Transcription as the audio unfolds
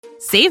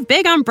Save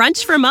big on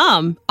brunch for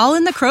mom, all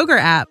in the Kroger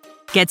app.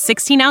 Get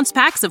 16-ounce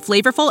packs of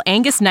flavorful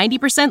Angus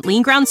 90%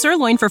 lean ground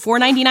sirloin for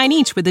 $4.99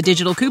 each with a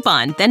digital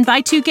coupon. Then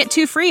buy 2, get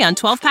 2 free on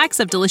 12 packs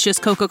of delicious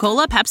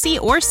Coca-Cola, Pepsi,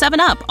 or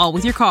 7UP, all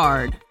with your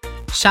card.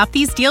 Shop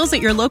these deals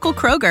at your local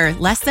Kroger,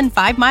 less than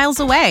 5 miles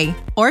away.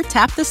 Or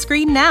tap the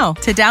screen now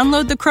to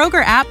download the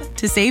Kroger app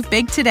to save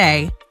big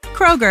today.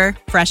 Kroger,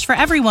 fresh for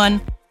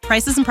everyone.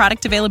 Prices and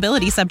product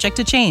availability subject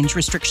to change.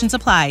 Restrictions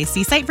apply.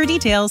 See site for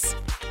details.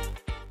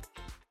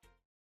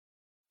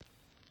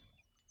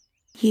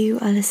 You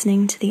are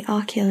listening to the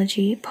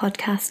Archaeology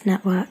Podcast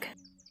Network.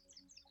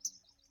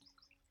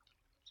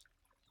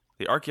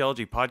 The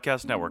Archaeology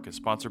Podcast Network is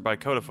sponsored by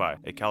Codify,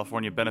 a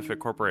California benefit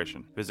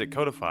corporation. Visit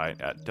Codify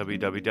at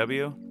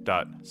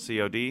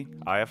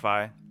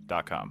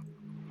www.codifi.com.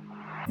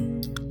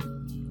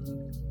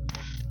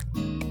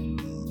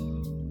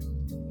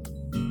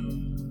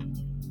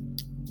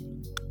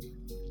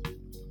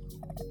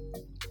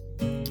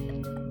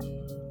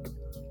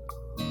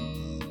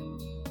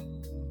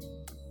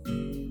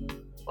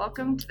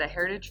 Welcome to the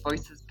Heritage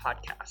Voices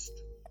podcast.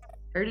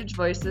 Heritage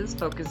Voices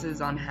focuses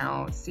on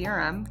how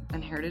CRM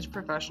and heritage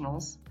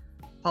professionals,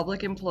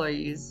 public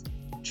employees,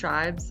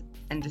 tribes,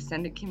 and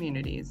descendant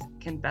communities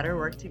can better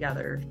work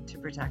together to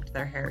protect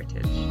their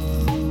heritage.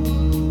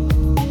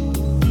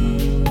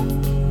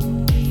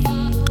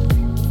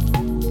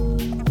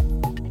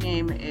 My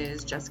name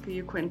is Jessica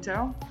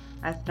Yaquinto,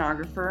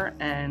 ethnographer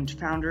and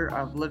founder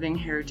of Living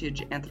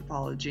Heritage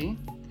Anthropology,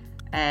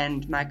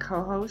 and my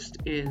co-host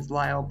is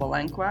Lyle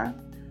Belenqua,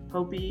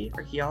 Hopi,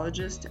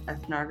 archaeologist,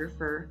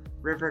 ethnographer,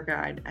 river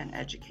guide, and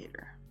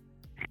educator.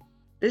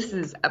 This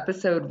is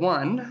episode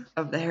 1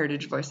 of the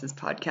Heritage Voices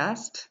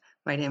podcast.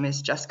 My name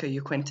is Jessica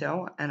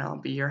Yaquinto, and I'll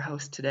be your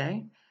host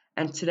today.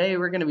 And today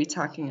we're going to be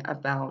talking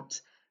about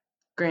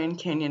Grand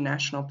Canyon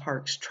National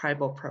Park's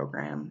tribal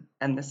program,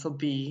 and this will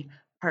be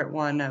part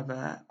 1 of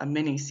a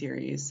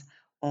mini-series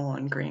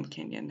on Grand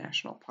Canyon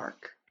National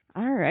Park.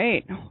 All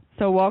right.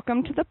 So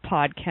welcome to the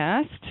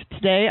podcast.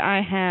 Today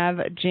I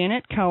have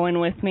Janet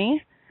Cohen with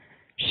me.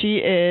 She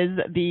is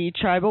the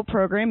Tribal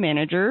Program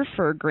Manager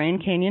for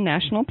Grand Canyon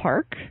National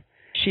Park.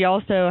 She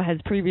also has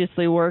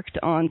previously worked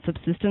on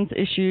subsistence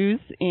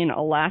issues in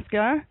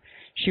Alaska.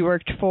 She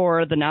worked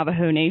for the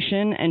Navajo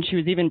Nation, and she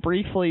was even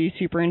briefly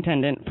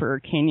superintendent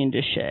for Canyon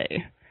de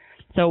Chelly.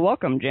 So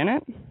welcome,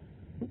 Janet.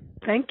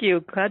 Thank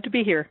you. Glad to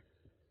be here.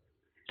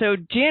 So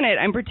Janet,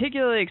 I'm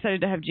particularly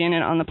excited to have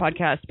Janet on the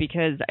podcast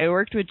because I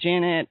worked with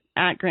Janet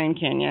at Grand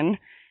Canyon,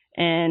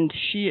 and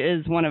she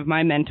is one of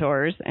my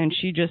mentors, and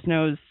she just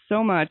knows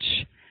so much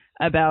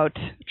about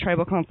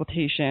tribal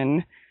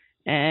consultation,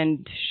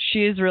 and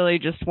she is really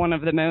just one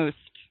of the most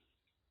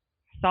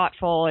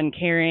thoughtful and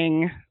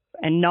caring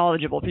and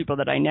knowledgeable people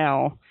that I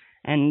know.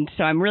 And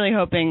so I'm really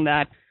hoping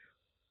that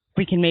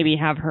we can maybe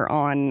have her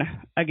on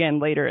again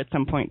later at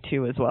some point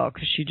too as well,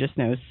 because she just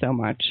knows so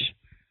much.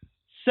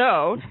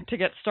 So to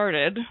get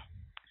started,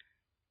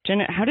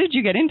 Janet, how did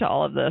you get into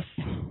all of this?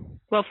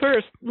 Well,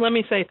 first, let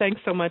me say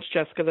thanks so much,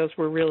 Jessica. Those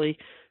were really,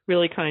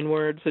 really kind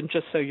words. And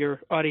just so your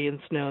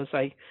audience knows,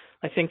 I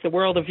think the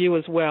world of you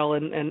as well,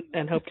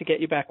 and hope to get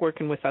you back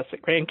working with us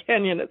at Grand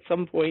Canyon at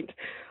some point.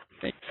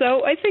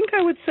 So I think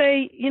I would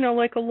say,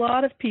 like a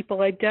lot of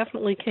people, I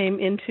definitely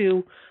came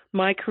into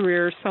my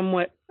career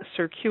somewhat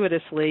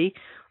circuitously.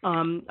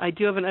 I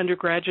do have an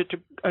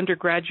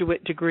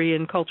undergraduate degree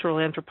in cultural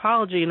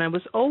anthropology, and I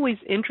was always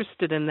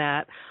interested in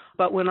that.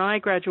 But when I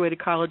graduated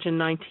college in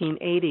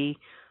 1980,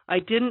 I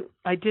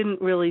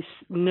didn't really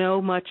know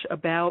much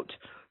about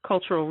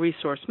cultural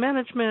resource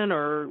management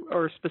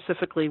or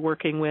specifically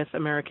working with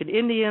American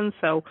Indians,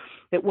 so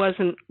it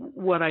wasn't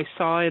what I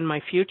saw in my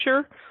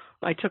future.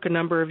 I took a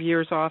number of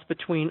years off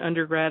between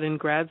undergrad and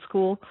grad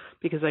school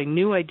because I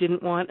knew I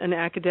didn't want an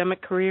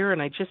academic career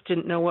and I just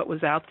didn't know what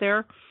was out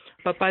there.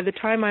 But by the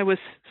time I was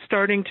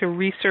starting to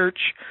research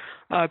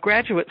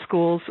graduate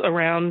schools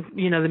around,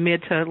 the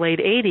mid to late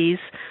 80s,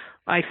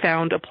 I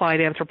found applied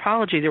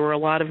anthropology. There were a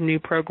lot of new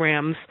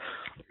programs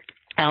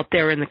out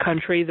there in the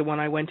country. The one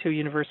I went to,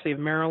 University of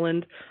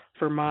Maryland,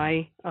 for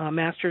my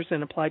master's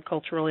in applied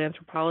cultural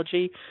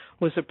anthropology,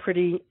 was a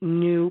pretty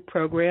new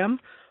program.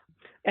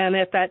 And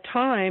at that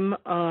time,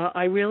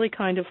 I really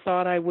kind of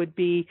thought I would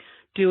be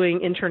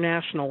doing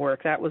international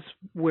work. That was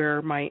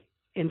where my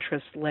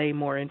interest lay,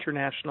 more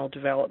international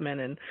development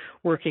and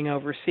working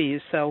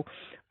overseas.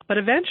 But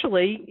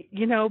eventually,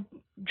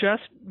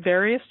 just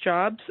various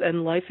jobs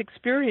and life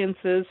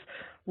experiences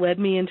led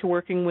me into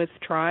working with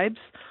tribes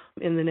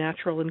in the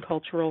natural and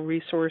cultural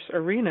resource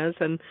arenas.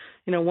 And,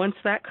 once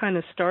that kind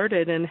of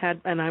started and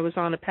I was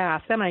on a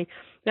path, then I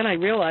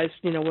realized,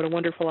 what a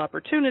wonderful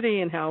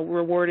opportunity and how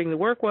rewarding the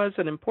work was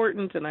and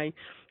important. And I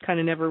kind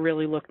of never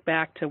really looked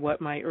back to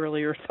what my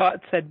earlier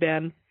thoughts had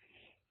been.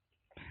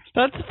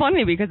 That's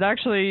funny because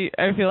actually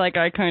I feel like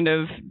I kind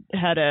of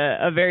had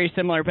a very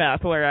similar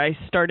path where I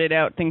started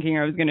out thinking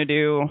I was going to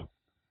do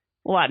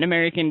Latin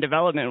American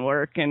development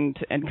work and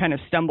kind of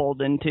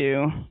stumbled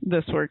into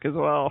this work as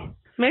well.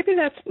 Maybe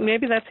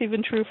that's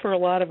even true for a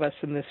lot of us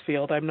in this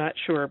field. I'm not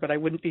sure, but I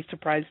wouldn't be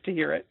surprised to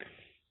hear it.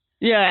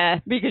 Yeah,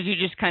 because you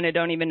just kind of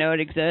don't even know it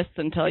exists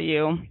until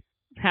you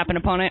happen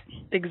upon it.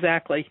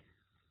 Exactly.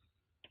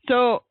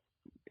 So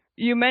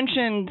you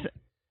mentioned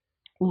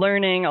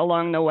learning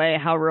along the way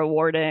how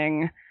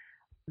rewarding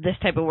this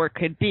type of work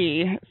could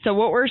be. So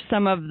what were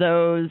some of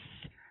those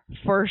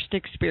first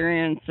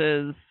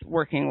experiences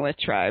working with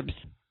tribes?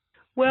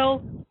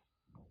 Well,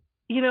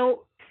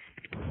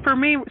 for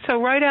me,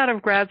 so right out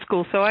of grad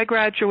school, so I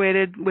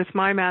graduated with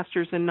my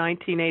master's in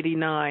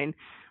 1989,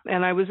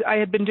 and I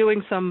had been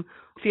doing some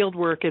field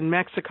work in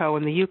Mexico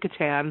in the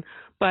Yucatan,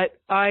 but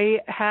I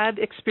had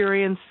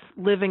experience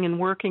living and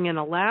working in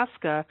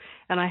Alaska,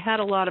 and I had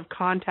a lot of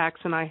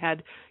contacts, and I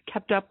had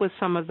kept up with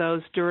some of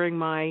those during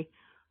my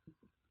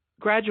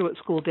graduate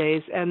school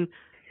days. And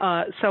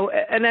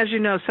and as you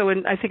know,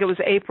 I think it was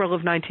April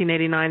of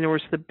 1989, there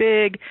was the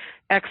big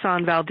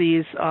Exxon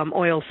Valdez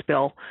oil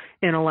spill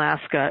in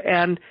Alaska,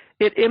 and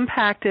it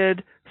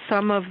impacted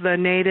some of the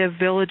native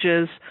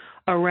villages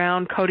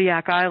around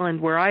Kodiak Island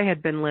where I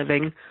had been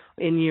living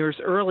in years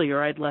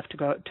earlier. I'd left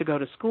to go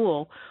to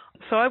school.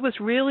 So I was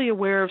really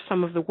aware of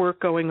some of the work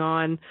going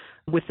on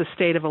with the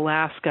state of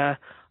Alaska,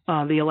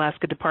 the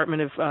Alaska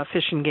Department of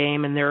Fish and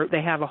Game, and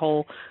they have a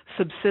whole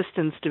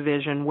subsistence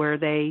division where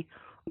they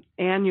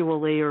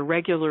annually or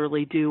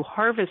regularly do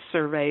harvest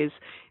surveys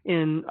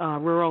in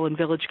rural and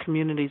village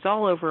communities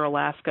all over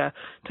Alaska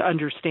to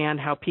understand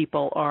how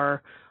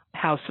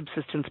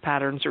subsistence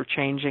patterns are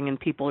changing and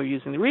people are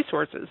using the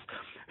resources.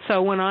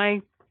 So when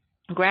I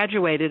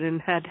graduated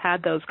and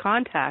had those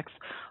contacts,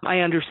 I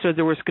understood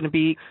there was going to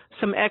be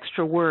some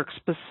extra work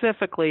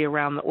specifically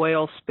around the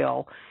oil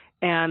spill.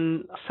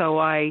 And so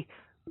I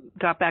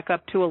got back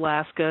up to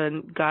Alaska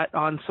and got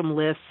on some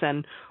lists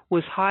and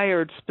was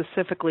hired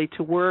specifically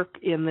to work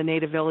in the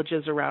native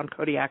villages around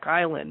Kodiak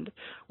Island,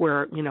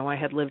 where, I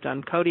had lived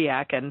on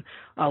Kodiak, and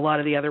a lot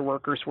of the other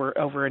workers were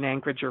over in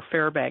Anchorage or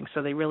Fairbanks,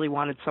 so they really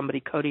wanted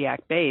somebody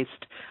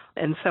Kodiak-based.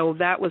 And so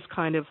that was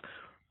kind of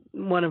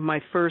one of my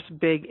first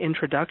big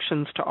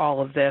introductions to all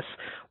of this,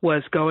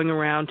 was going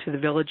around to the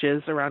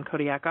villages around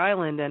Kodiak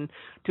Island and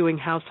doing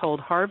household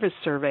harvest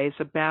surveys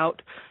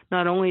about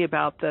not only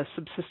about the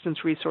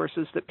subsistence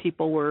resources that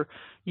people were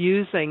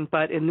using,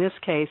 but in this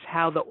case,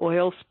 how the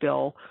oil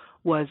spill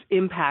was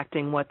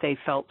impacting what they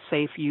felt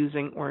safe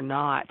using or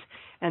not.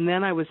 And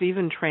then I was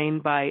even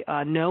trained by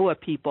NOAA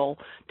people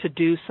to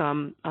do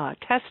some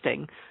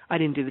testing. I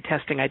didn't do the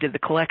testing, I did the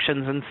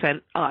collections and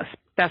sent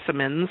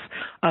specimens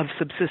of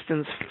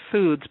subsistence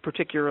foods,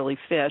 particularly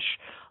fish,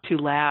 to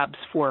labs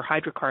for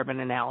hydrocarbon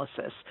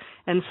analysis.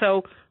 And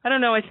so, I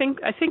don't know, I think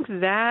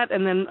that,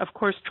 and then of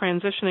course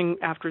transitioning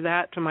after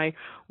that to my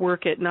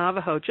work at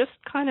Navajo, just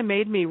kind of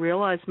made me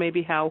realize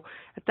maybe how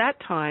at that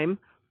time,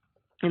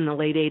 in the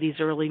late 80s,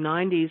 early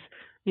 90s,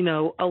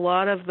 a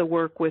lot of the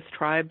work with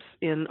tribes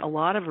in a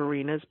lot of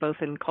arenas, both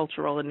in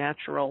cultural and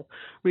natural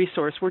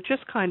resource, were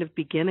just kind of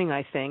beginning,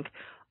 I think,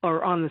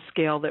 or on the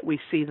scale that we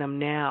see them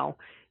now.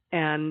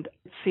 And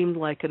it seemed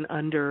like an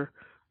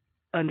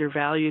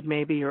undervalued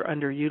maybe or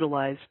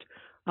underutilized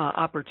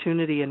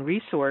opportunity and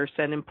resource,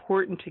 and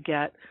important to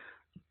get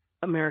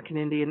American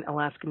Indian,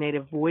 Alaska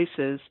Native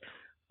voices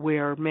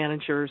where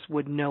managers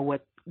would know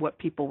what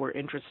people were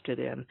interested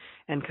in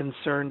and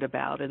concerned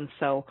about. And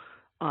so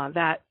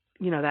that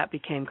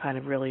became kind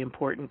of really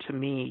important to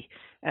me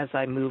as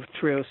I moved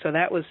through. So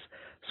that was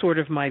sort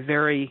of my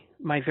very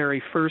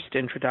first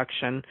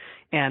introduction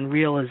and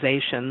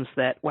realizations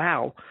that,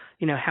 wow,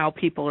 how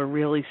people are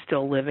really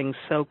still living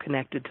so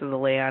connected to the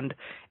land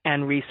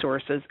and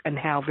resources, and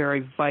how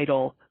very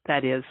vital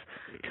that is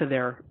to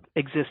their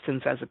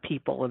existence as a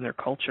people and their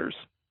cultures.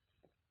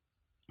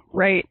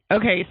 Right.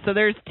 Okay, so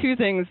there's two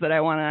things that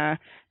I want to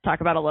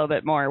talk about a little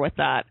bit more with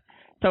that.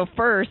 So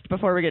first,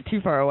 before we get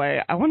too far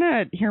away, I want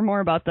to hear more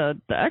about the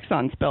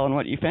Exxon spill and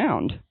what you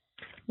found.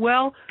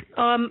 Well,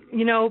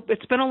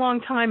 it's been a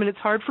long time, and it's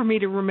hard for me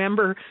to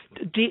remember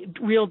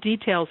real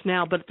details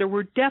now, but there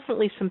were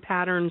definitely some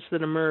patterns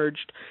that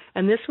emerged.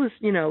 And this was,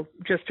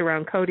 just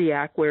around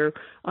Kodiak, where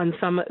on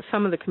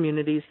some of the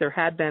communities there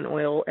had been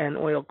oil and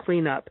oil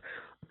cleanup.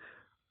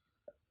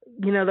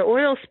 The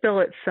oil spill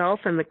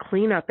itself and the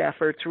cleanup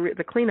efforts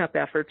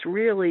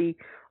really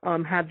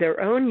had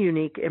their own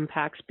unique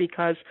impacts,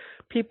 because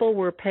people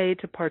were paid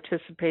to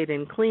participate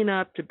in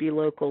cleanup, to be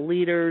local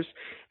leaders,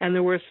 and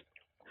there was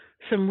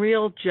some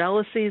real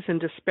jealousies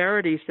and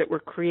disparities that were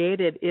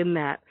created in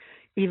that,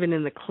 even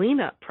in the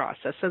cleanup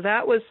process. So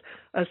that was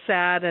a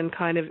sad and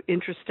kind of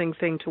interesting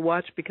thing to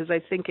watch, because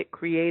I think it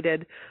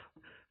created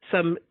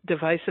some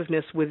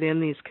divisiveness within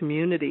these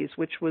communities,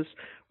 which was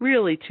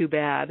really too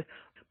bad.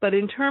 But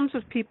in terms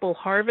of people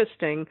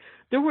harvesting,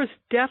 there was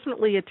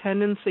definitely a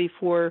tendency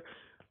for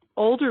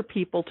older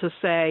people to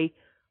say,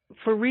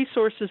 for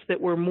resources that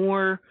were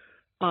more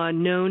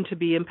known to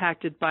be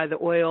impacted by the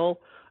oil,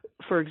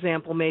 for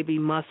example, maybe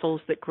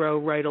mussels that grow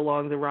right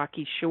along the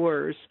rocky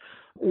shores,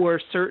 or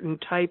certain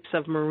types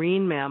of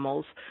marine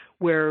mammals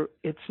where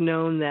it's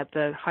known that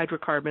the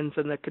hydrocarbons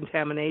and the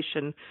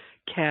contamination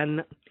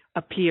can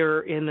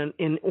appear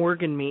in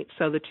organ meat.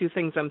 So the two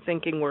things I'm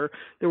thinking were,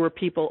 there were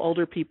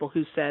older people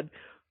who said,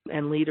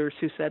 and leaders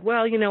who said,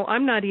 well,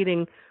 I'm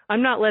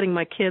not letting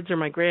my kids or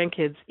my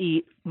grandkids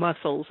eat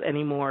mussels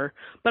anymore,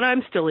 but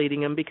I'm still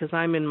eating them because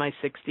I'm in my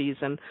 60s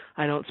and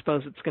I don't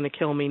suppose it's going to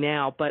kill me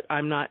now, but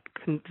I'm not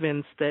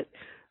convinced that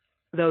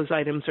those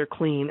items are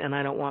clean and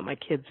I don't want my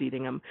kids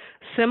eating them.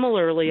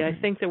 Similarly, I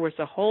think there was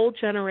a whole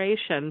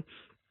generation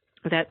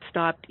that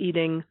stopped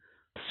eating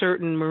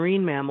certain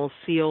marine mammals,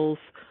 seals,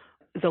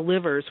 the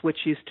livers, which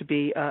used to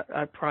be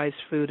a prized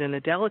food and a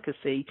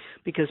delicacy,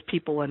 because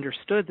people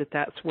understood that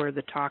that's where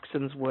the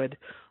toxins would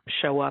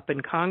show up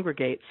and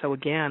congregate. So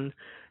again,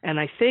 and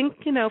I think,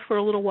 for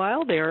a little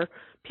while there,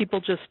 people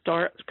just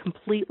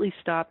completely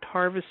stopped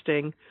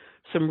harvesting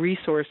some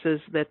resources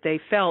that they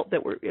felt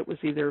that it was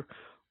either,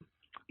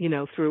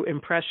 through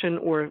impression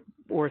or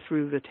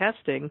through the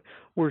testing,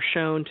 were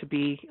shown to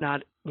be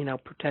not,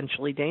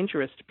 potentially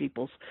dangerous to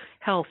people's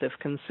health if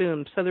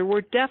consumed. So there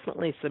were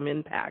definitely some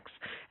impacts.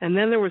 And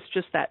then there was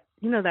just that,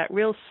 that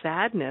real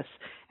sadness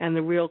and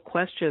the real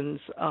questions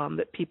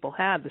that people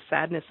had, the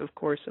sadness, of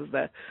course, of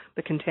the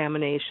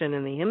contamination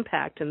and the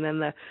impact. And then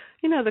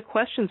the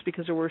questions,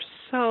 because there were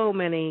so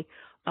many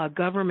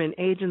government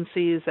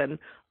agencies and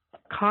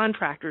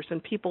contractors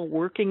and people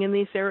working in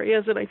these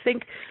areas. And I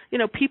think,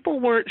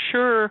 people weren't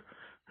sure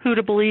who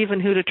to believe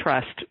and who to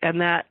trust. And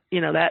that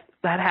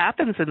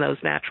happens in those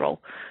natural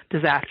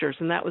disasters.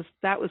 And that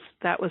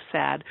was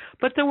sad.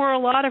 But there were a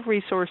lot of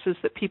resources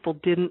that people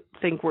didn't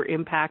think were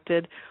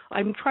impacted.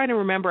 I'm trying to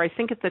remember, I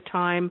think at the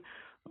time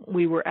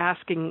we were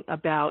asking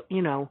about,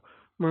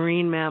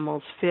 marine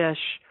mammals, fish,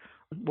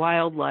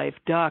 wildlife,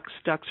 ducks.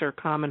 Ducks are a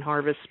common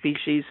harvest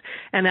species.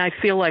 And I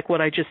feel like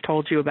what I just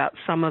told you about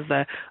some of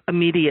the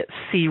immediate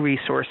sea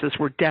resources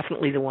were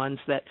definitely the ones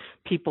that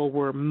people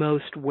were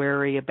most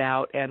wary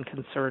about and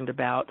concerned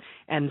about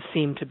and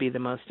seemed to be the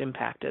most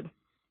impacted.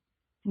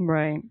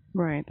 Right.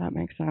 That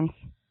makes sense.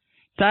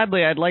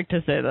 Sadly, I'd like to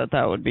say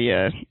that would be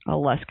a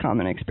less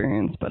common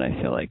experience, but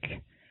I feel like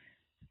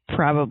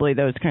probably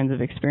those kinds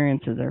of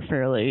experiences are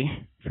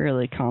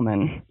fairly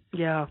common.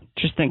 Yeah.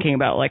 Just thinking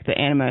about like the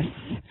Animas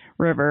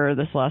River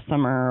this last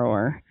summer,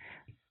 or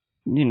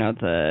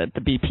the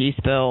BP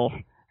spill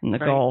in the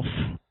Gulf.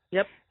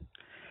 Yep.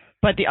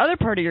 But the other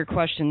part of your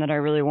question that I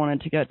really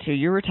wanted to get to,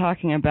 you were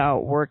talking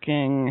about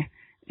working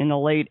in the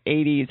late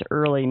 80s,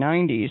 early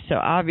 90s. So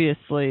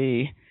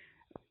obviously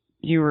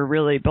you were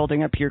really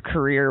building up your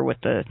career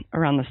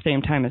around the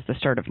same time as the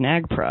start of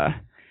NAGPRA,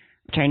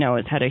 which I know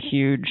has had a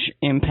huge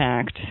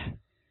impact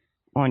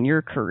on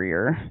your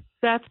career.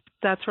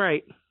 That's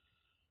right.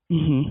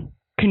 Mm-hmm.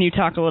 Can you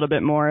talk a little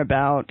bit more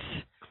about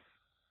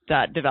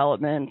that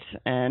development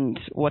and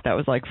what that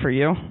was like for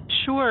you?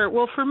 Sure.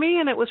 Well, for me,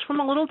 and it was from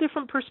a little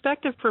different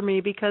perspective for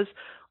me, because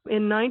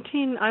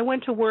I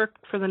went to work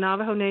for the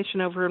Navajo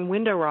Nation over in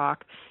Window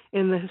Rock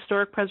in the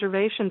Historic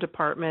Preservation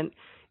Department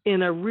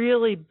in a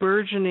really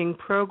burgeoning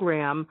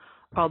program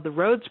called the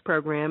Rhodes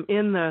Program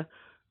in the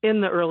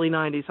early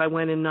 90s. I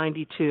went in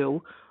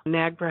 92.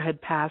 NAGPRA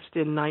had passed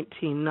in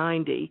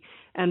 1990.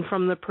 And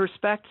from the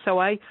perspective,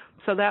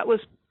 so that was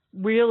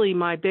really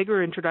my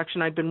bigger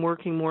introduction. I'd been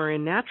working more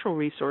in natural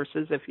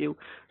resources, if you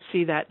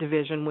see that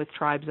division, with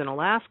tribes in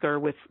Alaska or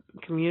with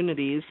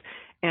communities.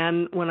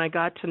 And when I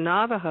got to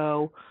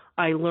Navajo,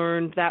 I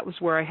learned that was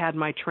where I had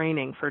my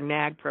training for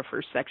NAGPRA,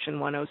 for Section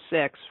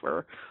 106,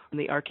 for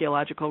the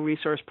Archaeological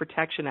Resource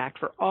Protection Act,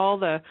 for all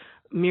the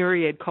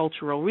myriad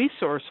cultural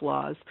resource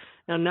laws.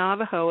 Now,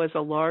 Navajo, as a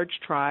large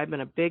tribe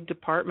and a big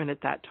department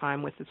at that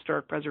time with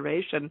historic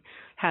preservation,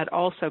 had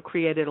also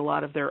created a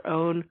lot of their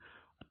own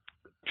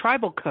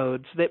tribal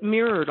codes that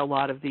mirrored a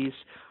lot of these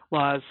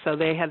laws. So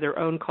they had their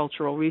own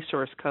cultural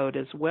resource code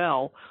as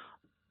well.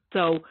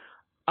 So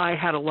I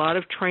had a lot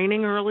of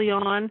training early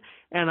on,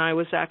 and I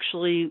was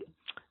actually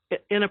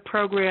in a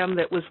program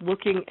that was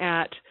looking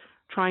at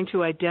trying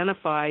to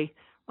identify,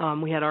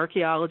 we had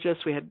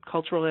archaeologists, we had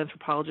cultural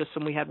anthropologists,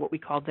 and we had what we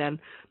called then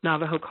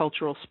Navajo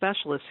cultural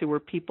specialists, who were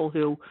people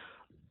who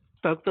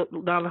spoke the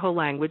Navajo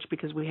language,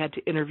 because we had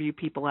to interview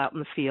people out in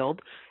the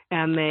field,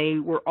 and they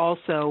were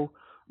also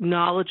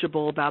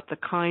knowledgeable about the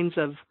kinds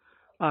of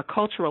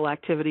cultural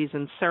activities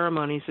and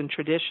ceremonies and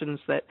traditions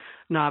that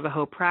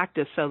Navajo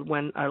practice. So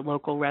when a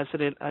local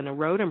resident in a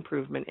road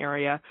improvement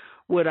area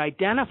would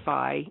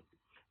identify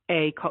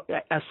a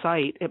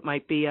site, it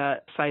might be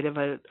a site of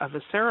a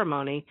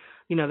ceremony,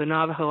 the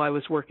Navajo I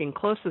was working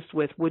closest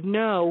with would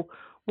know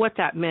what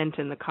that meant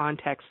in the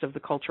context of the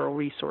cultural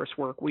resource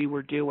work we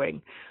were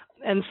doing.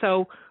 And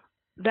so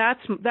that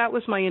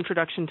was my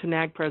introduction to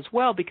NAGPRA as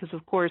well, because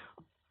of course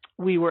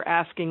we were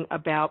asking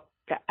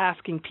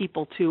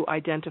people to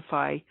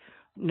identify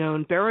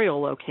known burial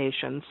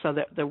locations so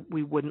that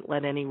we wouldn't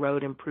let any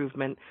road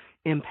improvement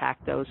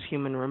impact those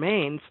human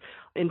remains.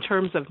 In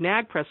terms of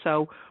NAGPRA,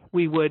 so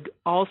we would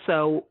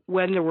also,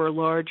 when there were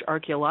large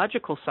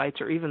archaeological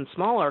sites or even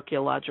small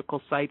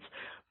archaeological sites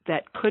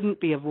that couldn't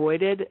be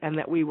avoided and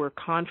that we were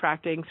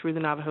contracting through the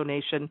Navajo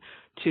Nation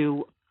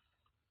to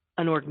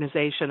an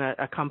organization,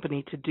 a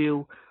company, to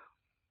do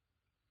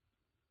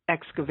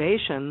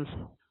excavations,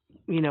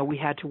 we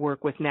had to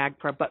work with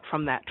NAGPRA, but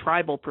from that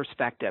tribal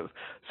perspective.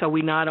 So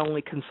we not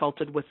only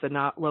consulted with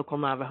the local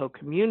Navajo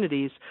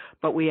communities,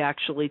 but we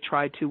actually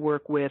tried to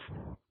work with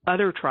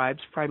other tribes,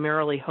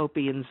 primarily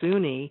Hopi and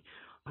Zuni,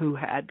 who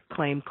had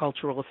claimed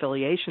cultural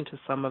affiliation to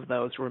some of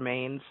those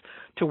remains,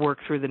 to work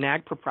through the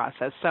NAGPRA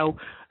process. So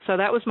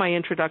that was my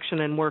introduction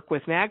and work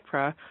with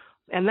NAGPRA.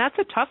 And that's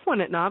a tough one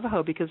at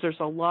Navajo because there's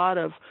a lot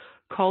of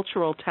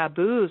cultural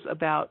taboos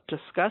about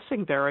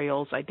discussing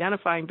burials,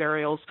 identifying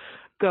burials,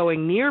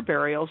 going near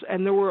burials.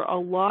 And there were a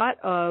lot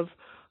of,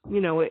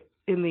 in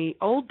the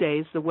old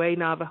days, the way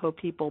Navajo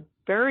people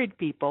buried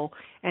people,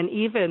 and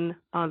even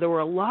there were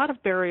a lot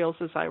of burials,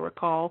 as I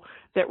recall,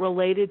 that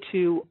related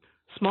to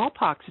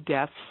smallpox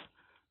deaths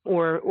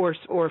or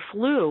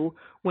flu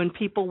when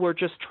people were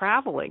just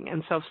traveling.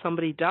 And so if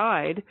somebody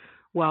died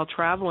while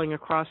traveling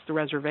across the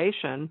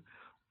reservation,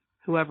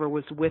 whoever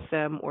was with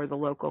them or the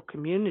local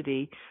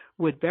community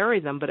would bury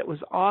them. But it was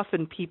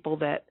often people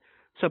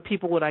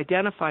would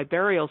identify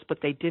burials, but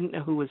they didn't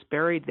know who was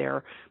buried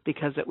there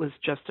because it was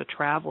just a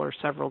traveler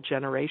several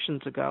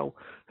generations ago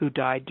who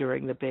died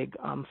during the big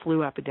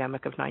flu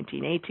epidemic of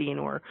 1918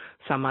 or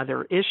some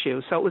other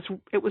issue. So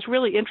it was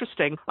really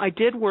interesting. I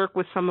did work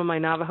with some of my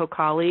Navajo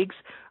colleagues.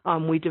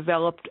 We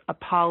developed a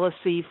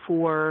policy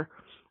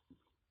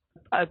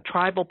a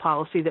tribal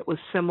policy that was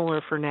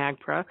similar for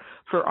NAGPRA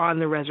for on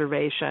the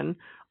reservation,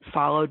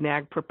 followed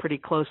NAGPRA pretty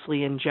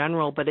closely in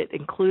general, but it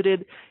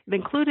included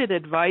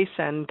advice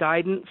and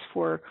guidance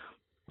for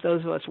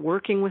those of us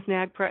working with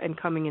NAGPRA and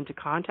coming into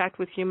contact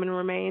with human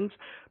remains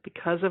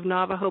because of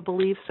Navajo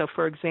beliefs. So,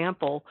 for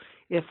example,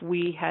 if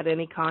we had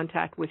any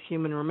contact with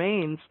human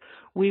remains,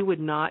 we would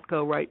not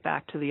go right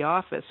back to the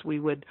office. We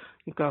would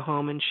go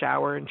home and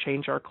shower and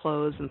change our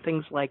clothes and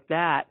things like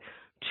that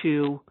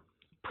to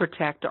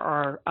protect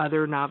our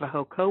other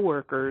Navajo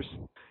coworkers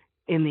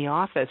in the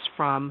office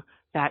from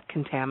that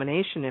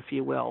contamination, if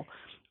you will.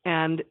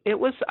 And it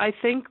was, I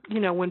think,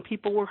 when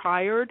people were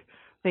hired,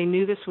 they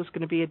knew this was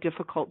going to be a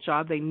difficult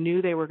job. They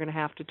knew they were going to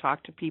have to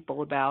talk to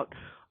people about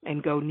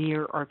and go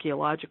near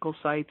archaeological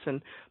sites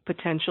and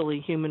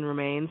potentially human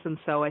remains. And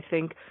so I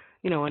think,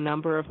 a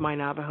number of my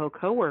Navajo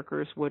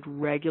coworkers would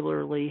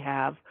regularly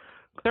have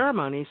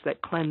ceremonies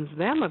that cleanse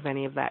them of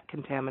any of that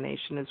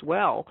contamination as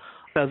well,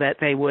 so that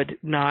they would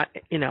not,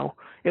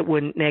 it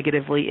wouldn't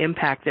negatively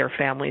impact their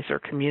families or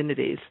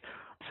communities.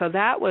 So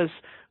that was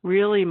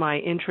really my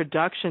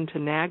introduction to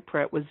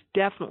NAGPRA. It was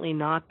definitely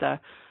not the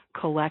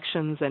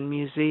collections and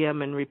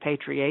museum and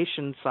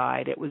repatriation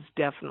side. It was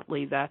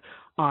definitely the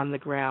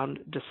on-the-ground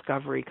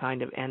discovery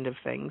kind of end of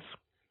things.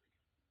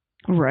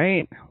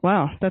 Right.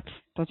 Wow,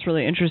 that's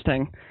really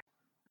interesting.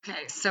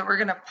 Okay, so we're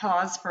going to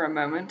pause for a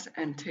moment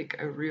and take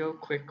a real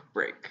quick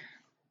break.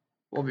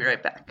 We'll be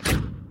right back.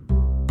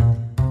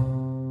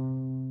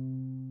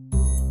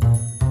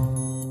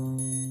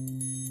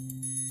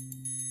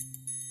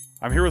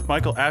 I'm here with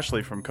Michael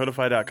Ashley from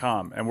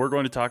Codify.com, and we're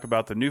going to talk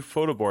about the new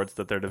photo boards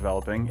that they're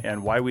developing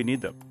and why we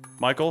need them.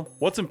 Michael,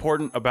 what's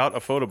important about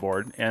a photo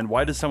board, and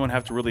why does someone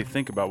have to really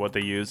think about what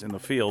they use in the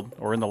field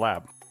or in the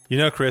lab?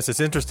 Chris, it's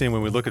interesting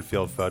when we look at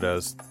field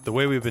photos, the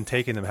way we've been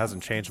taking them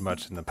hasn't changed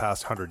much in the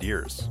past 100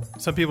 years.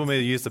 Some people may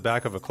use the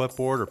back of a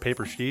clipboard or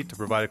paper sheet to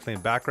provide a clean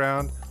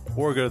background,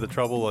 or go to the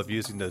trouble of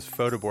using those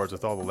photo boards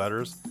with all the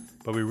letters,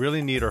 but we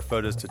really need our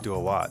photos to do a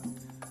lot.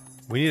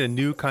 We need a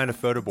new kind of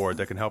photo board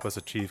that can help us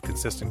achieve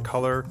consistent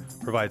color,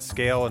 provide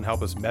scale, and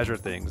help us measure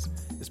things,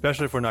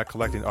 especially if we're not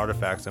collecting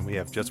artifacts and we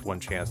have just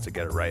one chance to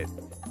get it right.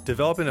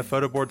 Developing a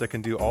photo board that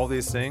can do all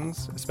these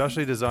things,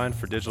 especially designed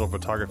for digital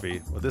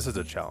photography, well, this is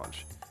a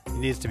challenge. It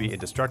needs to be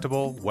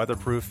indestructible,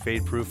 weatherproof,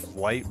 fade-proof,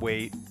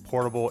 lightweight,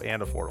 portable,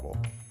 and affordable.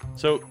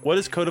 So what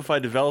is Codify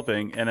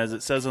developing, and as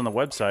it says on the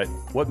website,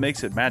 what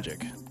makes it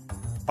magic?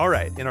 All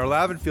right, in our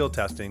lab and field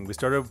testing, we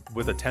started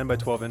with a 10 by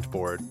 12 inch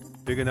board,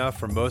 big enough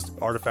for most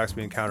artifacts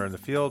we encounter in the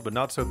field, but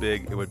not so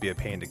big it would be a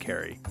pain to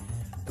carry.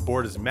 The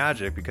board is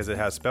magic because it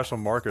has special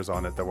markers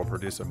on it that will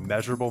produce a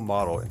measurable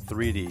model in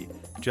 3D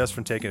just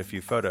from taking a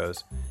few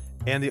photos,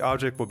 and the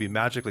object will be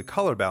magically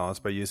color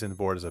balanced by using the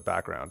board as a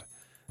background.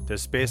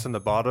 There's space on the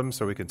bottom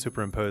so we can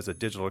superimpose a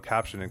digital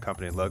caption and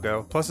company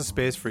logo, plus a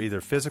space for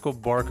either physical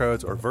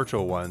barcodes or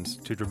virtual ones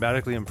to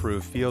dramatically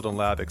improve field and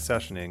lab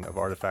accessioning of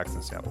artifacts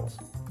and samples.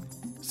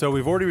 So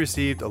we've already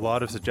received a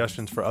lot of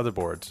suggestions for other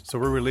boards, so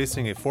we're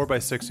releasing a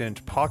 4x6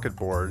 inch pocket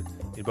board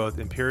in both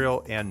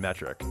imperial and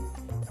metric.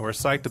 And we're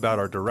psyched about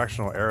our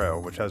directional arrow,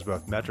 which has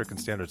both metric and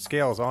standard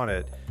scales on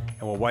it,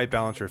 and will white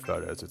balance your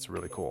photos. It's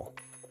really cool.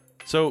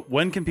 So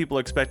when can people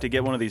expect to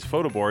get one of these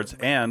photo boards,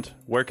 and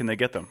where can they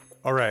get them?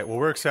 All right, well,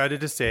 we're excited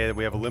to say that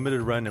we have a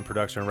limited run in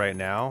production right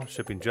now,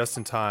 shipping just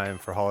in time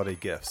for holiday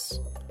gifts.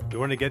 We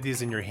want to get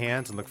these in your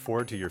hands and look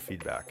forward to your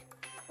feedback.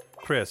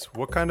 Chris,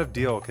 what kind of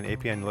deal can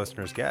APN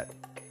listeners get?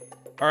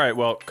 All right,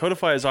 well,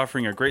 Codify is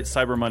offering a great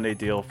Cyber Monday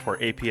deal for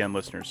APN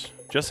listeners.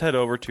 just head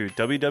over to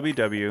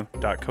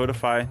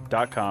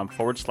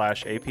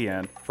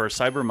www.codify.com/APN for a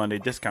Cyber Monday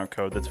discount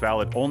code that's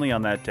valid only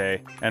on that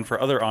day and for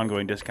other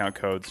ongoing discount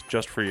codes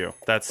just for you.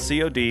 That's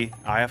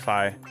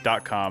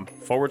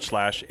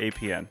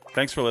codifi.com/APN.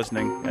 Thanks for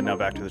listening, and now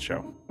back to the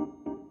show.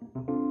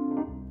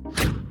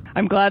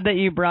 I'm glad that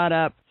you brought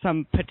up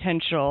some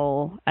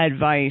potential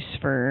advice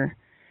for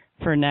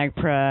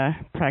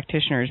NAGPRA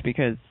practitioners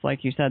because,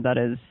 like you said,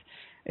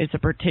 it's a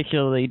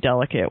particularly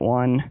delicate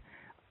one.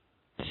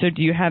 So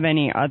do you have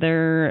any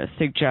other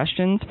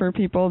suggestions for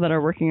people that are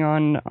working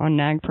on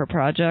NAGPRA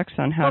projects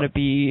on how to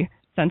be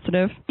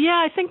sensitive?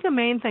 Yeah, I think the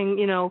main thing,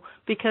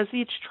 because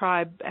each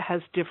tribe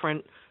has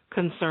different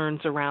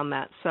concerns around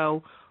that.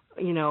 So,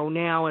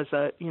 now as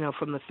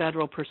from the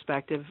federal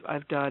perspective,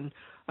 I've done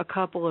a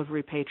couple of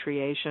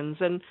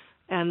repatriations and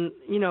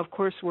of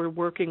course, we're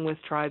working with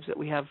tribes that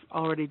we have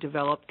already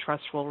developed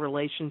trustful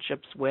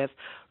relationships with.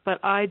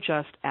 But I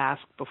just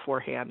ask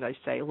beforehand. I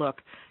say,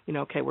 look,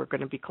 okay, we're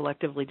going to be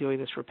collectively doing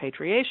this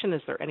repatriation.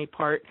 Is there any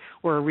part,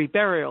 or a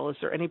reburial, is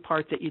there any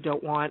part that you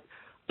don't want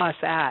us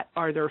at?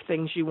 Are there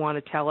things you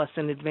want to tell us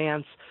in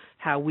advance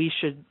how we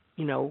should,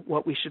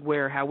 what we should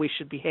wear, how we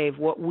should behave,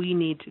 what we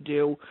need to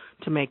do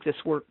to make this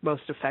work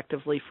most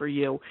effectively for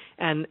you?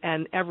 And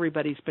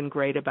everybody's been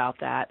great about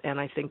that, and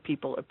I think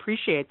people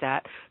appreciate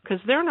that because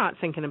they're not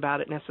thinking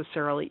about it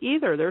necessarily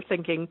either. They're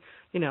thinking,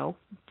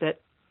 that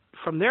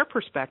from their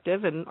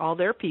perspective and all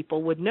their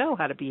people would know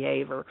how to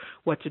behave or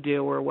what to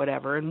do or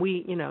whatever. And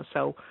we,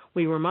 so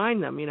we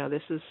remind them,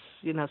 this is,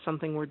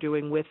 something we're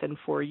doing with and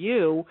for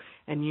you,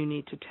 and you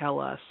need to tell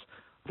us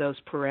those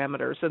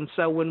parameters. And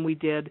so when we've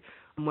done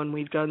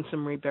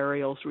some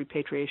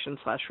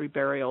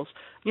repatriation/reburials,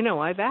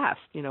 I've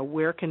asked,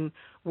 where can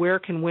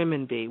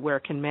women be? Where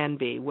can men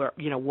be? Where,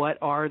 what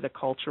are the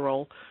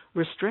cultural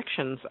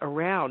restrictions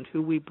around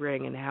who we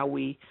bring and how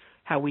we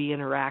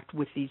interact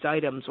with these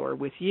items or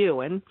with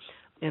you? And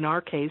in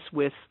our case,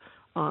 with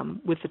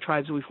the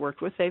tribes we've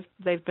worked with,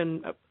 they've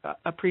been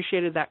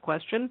appreciated that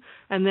question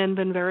and then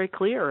been very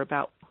clear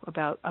about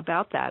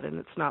that, and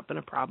it's not been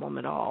a problem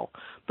at all.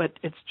 But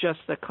it's just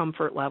the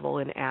comfort level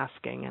in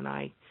asking, and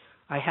I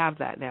have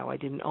that now. I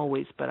didn't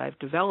always, but I've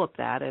developed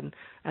that, and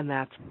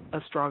that's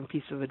a strong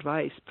piece of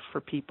advice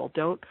for people.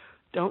 Don't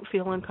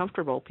feel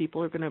uncomfortable.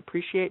 People are going to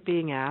appreciate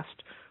being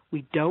asked.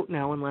 We don't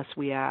know unless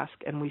we ask,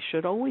 and we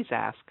should always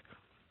ask.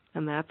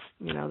 And that's,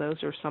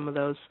 those are some of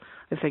those,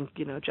 I think,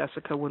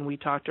 Jessica, when we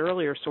talked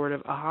earlier, sort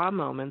of aha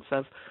moments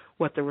of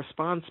what the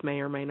response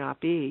may or may not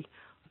be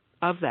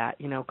of that,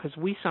 because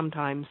we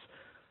sometimes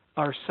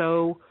are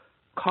so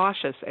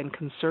cautious and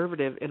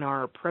conservative in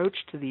our approach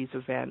to these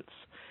events.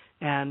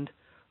 And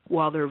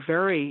while they're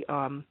very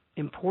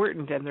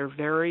important and they're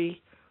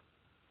very,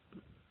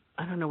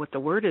 I don't know what the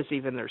word is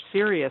even, they're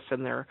serious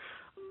and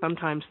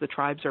sometimes the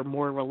tribes are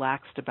more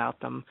relaxed about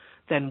them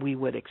than we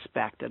would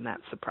expect, and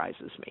that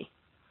surprises me.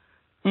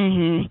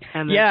 Mm-hmm.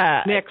 And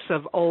there's a mix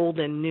of old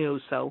and new.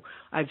 So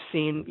I've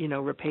seen,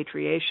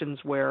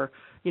 repatriations where,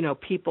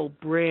 people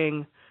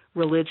bring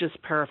religious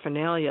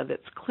paraphernalia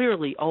that's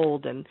clearly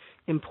old and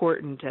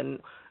important, and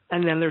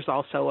then there's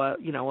also a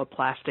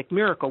plastic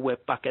Miracle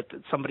Whip bucket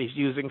that somebody's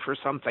using for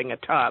something, a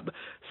tub.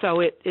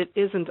 So it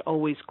isn't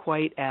always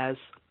quite as,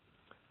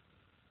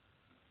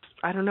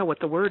 I don't know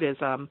what the word is.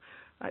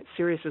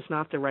 Serious is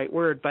not the right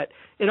word, but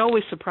it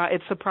always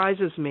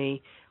surprises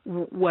me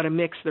what a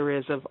mix there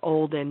is of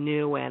old and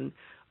new and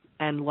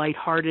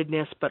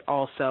lightheartedness, but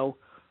also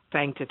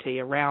sanctity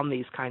around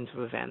these kinds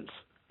of events.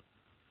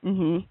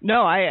 Mm-hmm.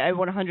 No, I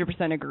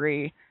 100%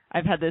 agree.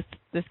 I've had this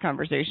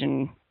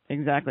conversation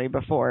exactly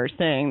before,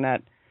 saying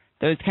that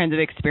those kinds of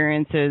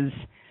experiences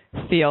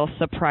feel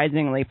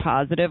surprisingly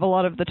positive a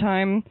lot of the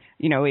time.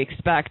 We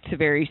expect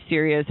very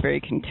serious,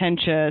 very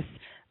contentious,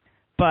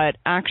 but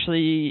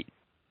actually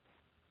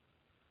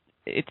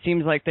it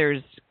seems like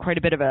there's quite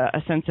a bit of a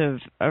sense of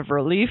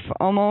relief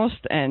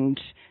almost, and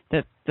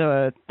that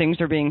the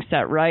things are being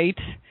set right,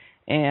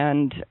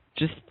 and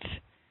just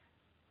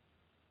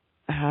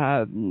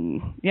a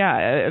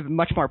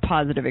much more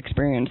positive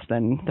experience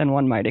than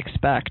one might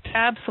expect.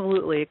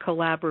 Absolutely. A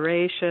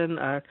collaboration.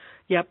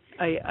 Yep,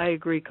 I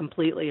agree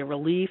completely. A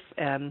relief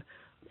and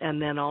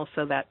then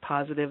also that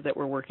positive that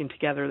we're working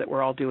together, that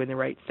we're all doing the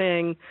right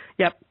thing.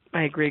 Yep,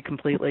 I agree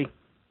completely.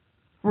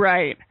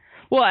 Right.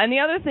 Well, and the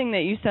other thing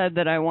that you said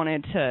that I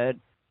wanted to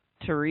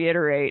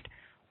reiterate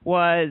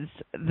was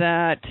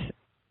that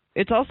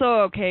it's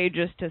also okay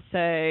just to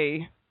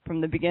say from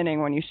the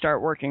beginning when you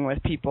start working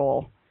with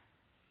people,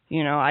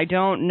 I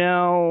don't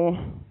know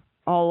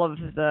all of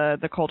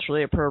the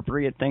culturally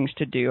appropriate things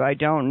to do. I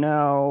don't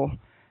know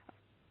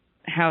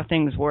how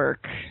things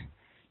work.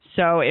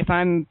 So if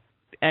I'm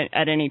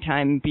at any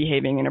time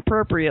behaving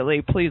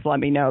inappropriately, please let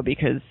me know,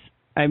 because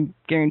I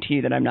guarantee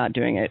you that I'm not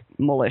doing it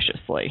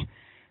maliciously.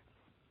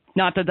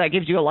 Not that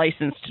gives you a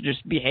license to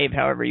just behave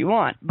however you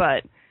want,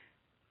 but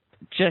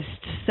just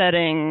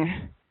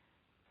setting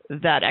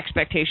that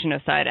expectation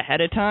aside ahead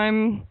of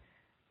time,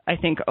 I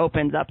think,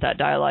 opens up that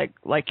dialogue,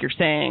 like you're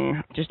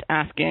saying, just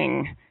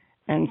asking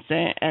and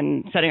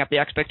setting up the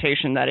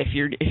expectation that if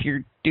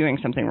you're doing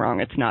something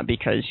wrong, it's not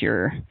because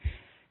you're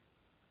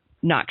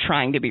not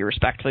trying to be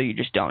respectful, you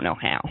just don't know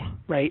how.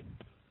 Right.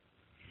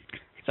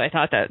 So I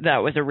thought that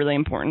was a really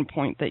important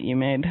point that you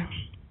made.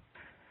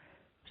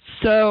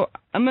 So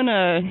I'm going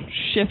to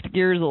shift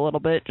gears a little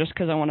bit just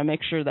because I want to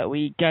make sure that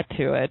we get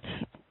to it.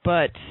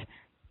 But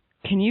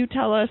can you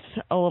tell us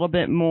a little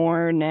bit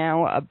more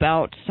now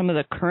about some of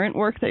the current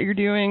work that you're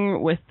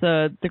doing with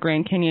the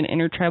Grand Canyon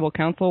Intertribal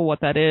Council,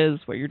 what that is,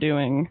 what you're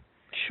doing?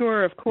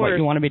 Sure, of course. What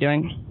you want to be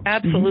doing?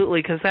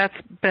 Absolutely, because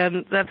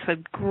that's a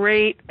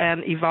great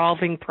and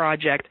evolving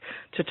project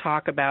to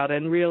talk about,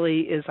 and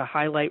really is a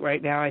highlight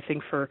right now, I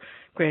think, for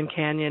Grand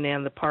Canyon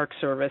and the Park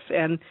Service.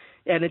 And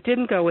it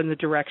didn't go in the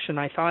direction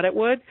I thought it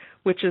would,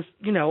 which is,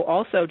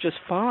 also just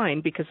fine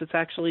because it's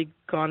actually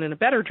gone in a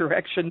better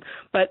direction.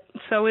 But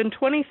so in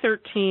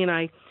 2013,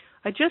 I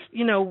just,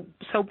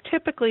 so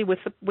typically with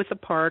the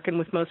park and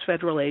with most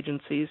federal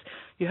agencies,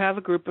 you have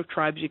a group of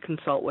tribes you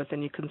consult with,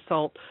 and you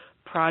consult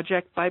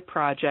project by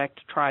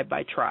project, tribe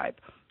by tribe.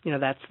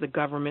 That's the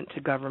government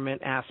to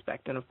government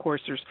aspect. And of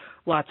course, there's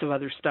lots of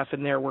other stuff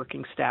in there,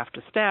 working staff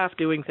to staff,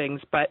 doing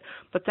things, but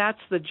that's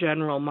the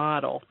general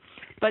model.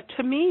 But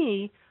to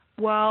me,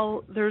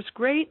 while there's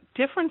great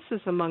differences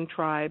among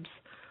tribes,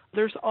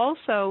 there's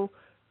also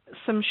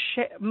some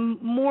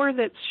more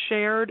that's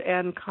shared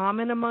and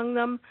common among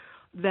them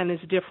than is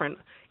different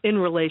in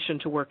relation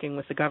to working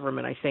with the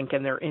government, I think,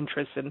 and their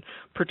interests in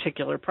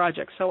particular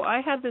projects. So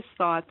I had this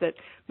thought that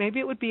maybe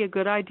it would be a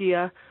good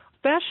idea,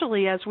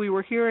 especially as we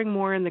were hearing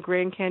more in the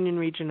Grand Canyon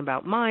region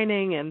about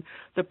mining and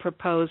the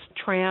proposed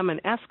tram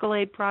and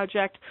Escalade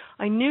project.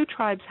 I knew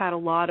tribes had a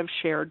lot of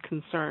shared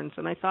concerns,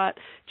 and I thought,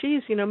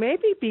 geez,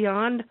 maybe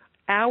beyond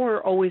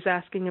our always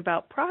asking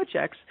about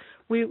projects,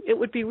 it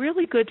would be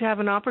really good to have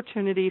an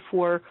opportunity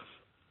for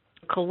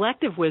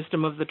collective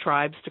wisdom of the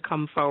tribes to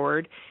come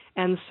forward.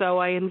 And so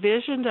I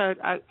envisioned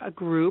a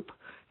group,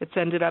 it's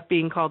ended up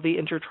being called the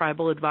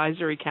Intertribal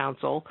Advisory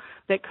Council,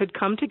 that could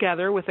come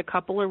together with a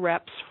couple of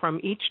reps from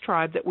each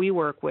tribe that we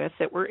work with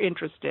that were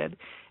interested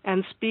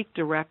and speak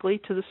directly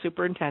to the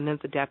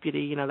superintendent, the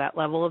deputy, that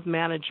level of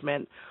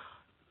management.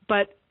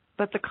 But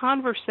the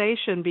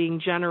conversation being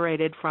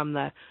generated from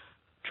the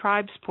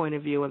tribe's point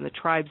of view and the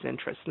tribe's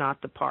interests,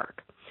 not the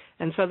park.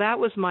 And so that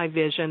was my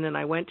vision, and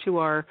I went to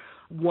our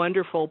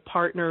wonderful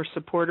partner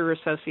supporter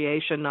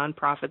association,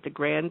 nonprofit, the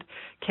Grand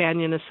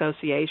Canyon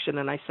Association,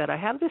 and I said, I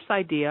have this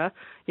idea,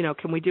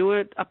 can we do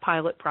a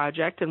pilot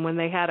project? And when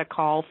they had a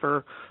call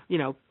for,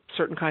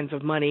 certain kinds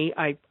of money,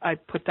 I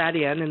put that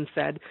in and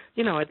said,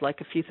 I'd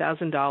like a few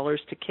 $1,000s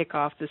to kick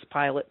off this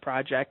pilot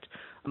project.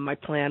 My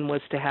plan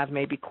was to have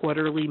maybe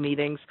quarterly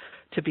meetings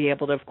to be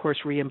able to, of course,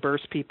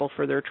 reimburse people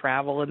for their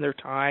travel and their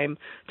time,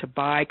 to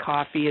buy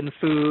coffee and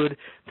food,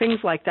 things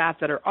like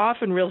that are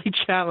often really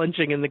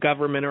challenging in the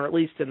government, or at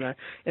least in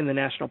the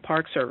National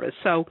Park Service.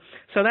 So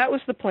that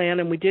was the plan,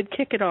 and we did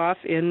kick it off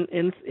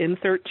in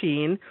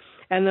 13.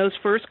 And those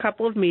first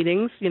couple of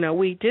meetings,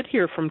 we did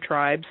hear from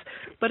tribes,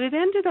 but it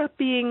ended up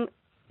being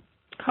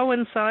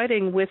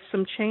coinciding with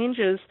some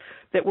changes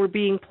that were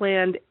being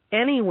planned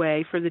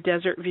anyway for the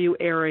Desert View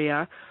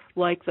area,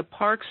 like the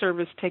Park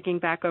Service taking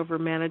back over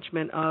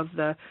management of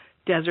the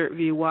Desert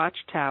View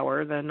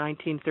Watchtower, the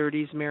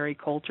 1930s Mary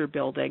Coulter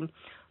building,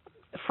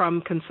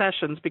 from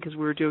concessions, because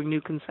we were doing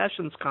new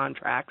concessions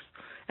contracts,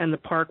 and the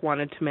park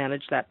wanted to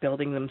manage that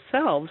building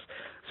themselves.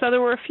 So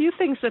there were a few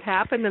things that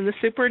happened, and the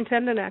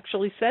superintendent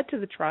actually said to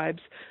the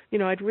tribes,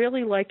 I'd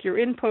really like your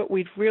input.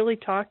 We'd really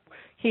talked,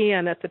 he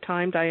and at the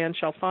time Diane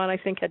Chalfant, I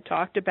think, had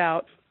talked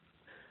about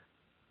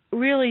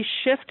really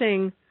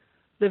shifting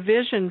the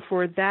vision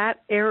for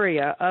that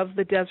area of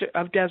the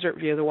Desert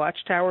View, the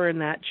Watchtower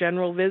and that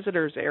general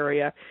visitors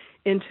area,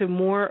 into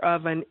more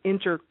of an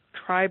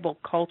intertribal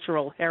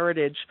cultural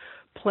heritage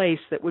place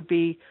that would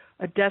be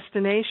a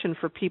destination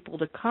for people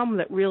to come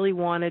that really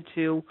wanted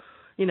to,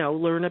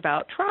 learn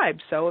about tribes.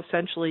 So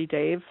essentially,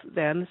 Dave,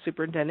 then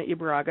Superintendent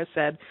Ibarraga,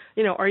 said,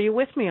 are you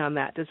with me on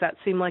that? Does that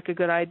seem like a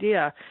good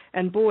idea?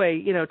 And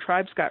boy,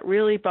 tribes got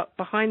really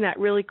behind that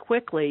really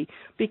quickly,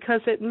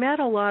 because it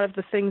met a lot of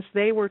the things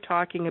they were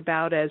talking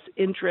about as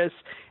interests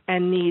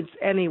and needs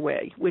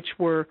anyway, which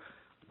were,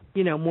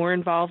 more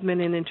involvement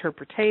in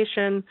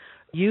interpretation,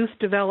 youth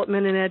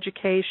development and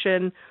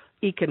education,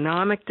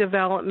 economic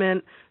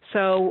development.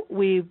 So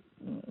we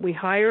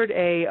hired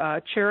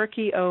a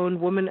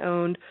Cherokee-owned,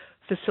 woman-owned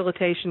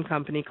facilitation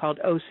company called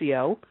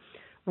OCO.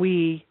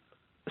 We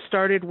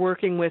started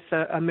working with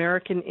the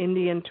American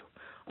Indian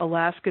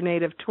Alaska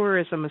Native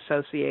Tourism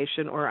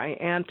Association, or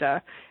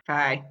IANTA.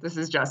 Hi, this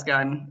is Jessica.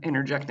 I'm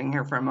interjecting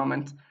here for a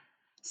moment.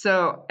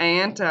 So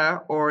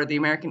IANTA, or the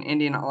American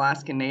Indian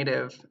Alaska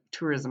Native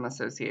Tourism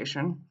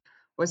Association,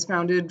 was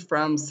founded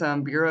from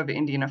some Bureau of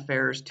Indian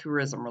Affairs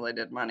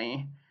tourism-related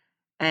money.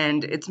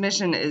 And its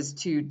mission is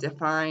to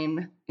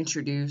define,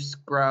 introduce,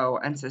 grow,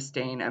 and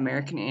sustain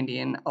American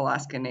Indian,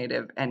 Alaska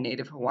Native, and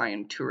Native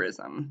Hawaiian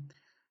tourism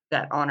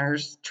that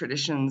honors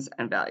traditions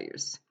and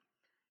values.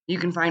 You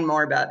can find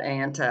more about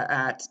AYANTA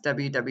at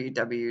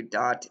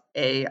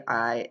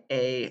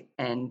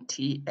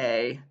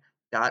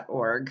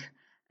www.aianta.org,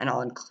 and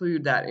I'll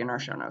include that in our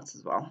show notes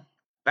as well.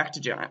 Back to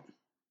Janet.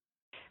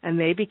 And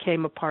they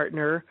became a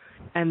partner,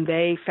 and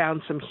they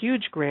found some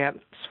huge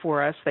grants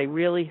for us. They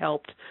really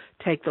helped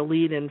take the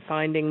lead in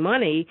finding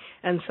money,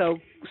 and so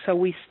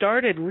we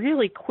started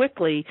really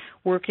quickly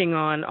working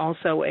on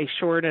also a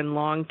short and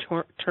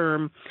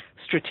long-term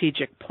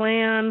strategic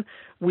plan.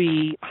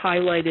 We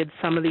highlighted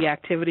some of the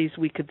activities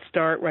we could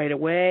start right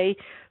away.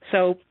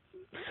 So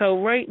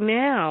right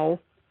now,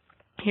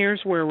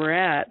 here's where we're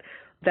at.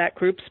 That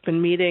group's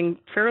been meeting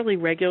fairly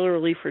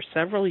regularly for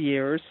several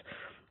years.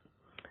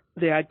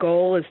 The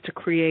goal is to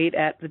create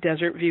at the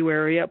Desert View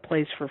area a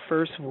place for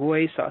first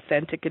voice,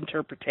 authentic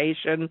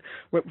interpretation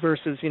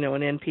versus,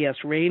 an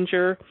NPS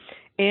ranger.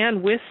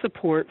 And with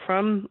support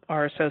from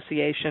our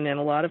association and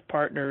a lot of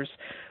partners,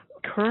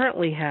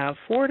 currently have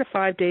 4 to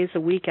 5 days a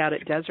week out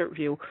at Desert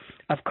View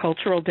of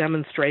cultural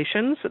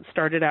demonstrations. It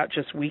started out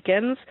just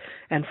weekends,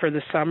 and for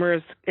the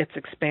summer it's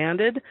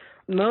expanded.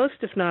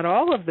 Most, if not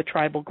all, of the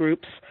tribal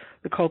groups,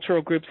 the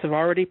cultural groups, have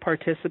already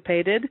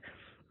participated.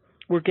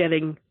 We're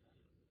getting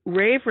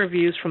rave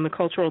reviews from the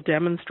cultural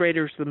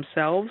demonstrators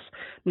themselves,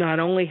 not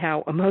only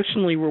how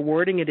emotionally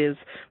rewarding it is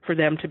for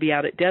them to be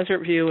out at Desert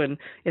View and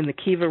in the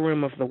Kiva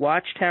room of the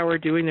Watchtower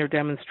doing their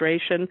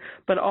demonstration,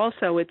 but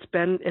also it's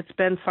been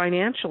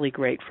financially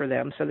great for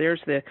them. So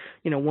there's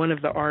one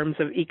of the arms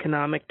of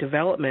economic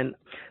development.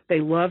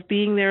 They love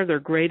being there. They're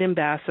great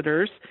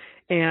ambassadors.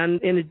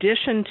 And in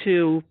addition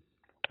to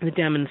the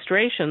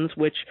demonstrations,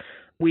 which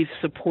we've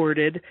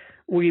supported,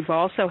 we've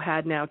also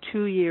had now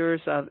 2 years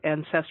of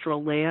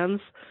ancestral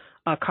lands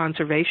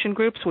conservation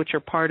groups, which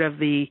are part of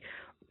the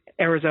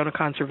Arizona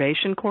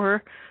Conservation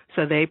Corps.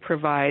 So they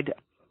provide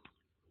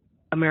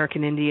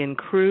American Indian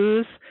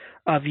crews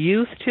of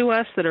youth to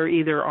us that are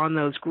either on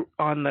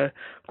the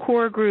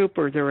core group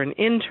or they're an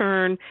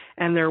intern,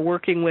 and they're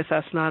working with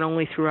us not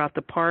only throughout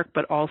the park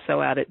but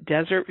also out at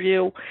Desert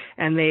View.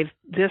 And they've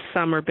this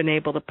summer been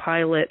able to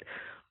pilot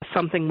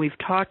something we've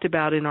talked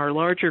about in our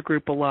larger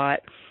group a lot,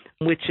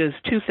 which is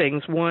 2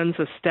 things. One's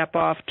a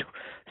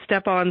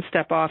step-on,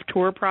 step-off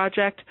tour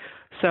project.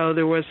 So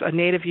there was a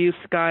Native youth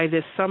guy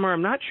this summer.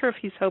 I'm not sure if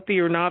he's Hopi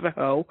or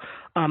Navajo,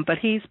 but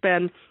he's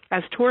been,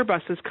 as tour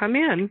buses come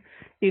in,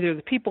 either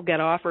the people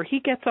get off or he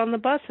gets on the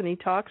bus and he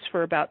talks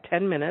for about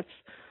 10 minutes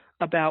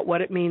about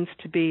what it means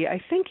to be, I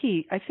think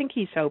he's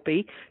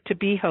Hopi, to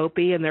be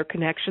Hopi and their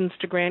connections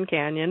to Grand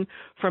Canyon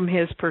from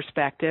his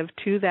perspective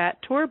to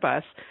that tour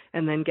bus,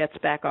 and then gets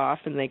back off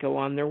and they go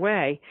on their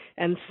way.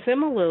 And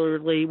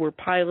similarly, we're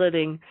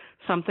piloting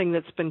something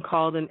that's been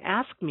called an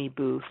Ask Me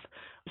booth.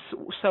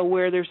 So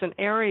where there's an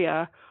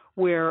area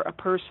where a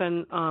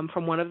person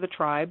from one of the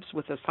tribes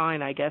with a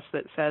sign, I guess,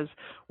 that says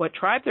what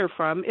tribe they're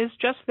from is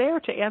just there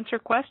to answer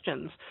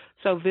questions.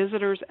 So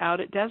visitors out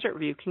at Desert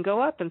View can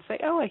go up and say,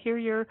 oh, I hear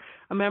you're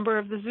a member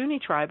of the Zuni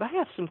tribe. I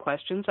have some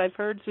questions. I've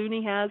heard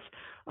Zuni has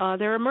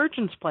their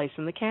emergence place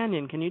in the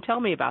canyon. Can you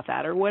tell me about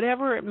that? Or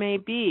whatever it may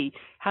be.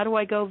 How do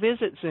I go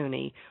visit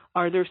Zuni?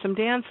 Are there some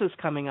dances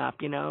coming up?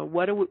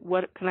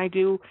 What can I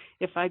do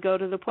if I go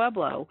to the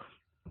Pueblo?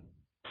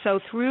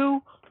 So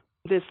through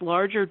this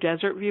larger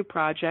Desert View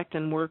project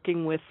and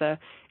working with the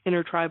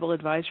Intertribal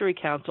Advisory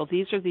Council,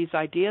 these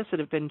ideas that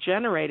have been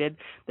generated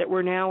that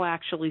we're now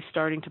actually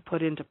starting to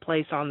put into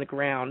place on the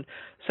ground.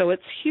 So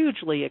it's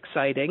hugely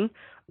exciting.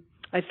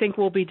 I think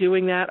we'll be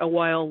doing that a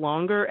while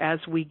longer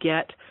as we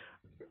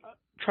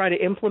try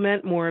to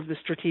implement more of the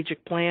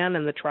strategic plan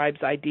and the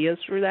tribe's ideas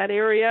through that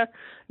area.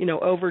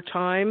 Over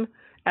time,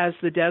 as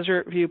the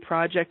Desert View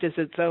project is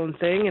its own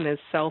thing and is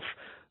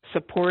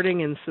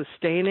self-supporting and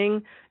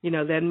sustaining,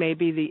 then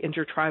maybe the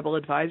Intertribal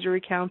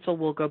Advisory Council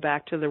will go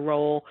back to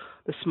the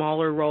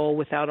smaller role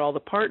without all the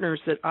partners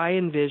that I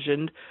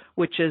envisioned,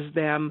 which is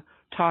them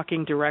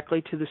talking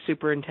directly to the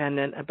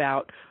superintendent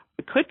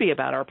it could be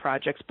about our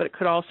projects, but it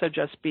could also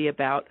just be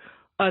about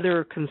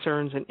other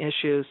concerns and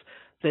issues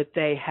that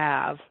they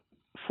have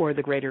for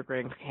the Greater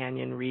Grand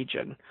Canyon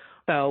region.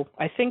 So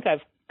I think I've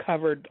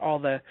covered all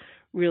the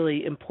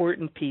really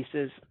important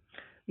pieces.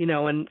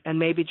 And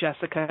maybe,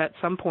 Jessica, at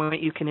some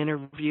point you can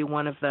interview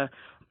one of the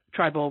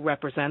tribal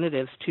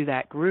representatives to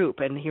that group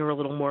and hear a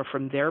little more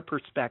from their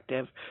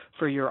perspective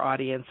for your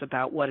audience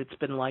about what it's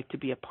been like to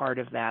be a part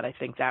of that. I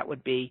think that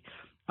would be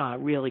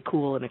really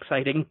cool and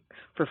exciting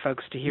for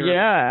folks to hear.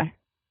 Yeah,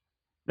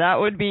 that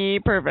would be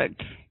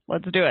perfect.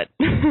 Let's do it.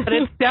 But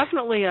it's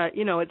definitely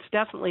it's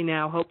definitely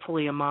now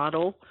hopefully a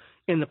model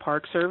in the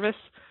Park Service.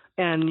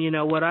 And,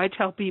 what I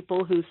tell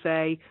people who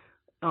say,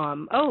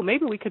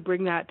 maybe we could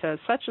bring that to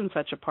such and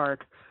such a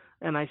park.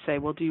 And I say,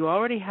 well, do you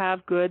already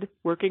have good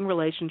working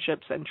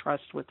relationships and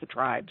trust with the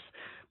tribes?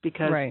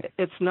 Because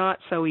It's not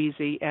so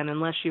easy. And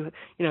unless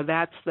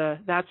that's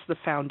the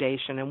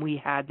foundation. And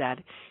we had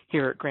that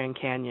here at Grand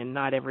Canyon.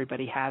 Not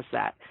everybody has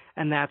that.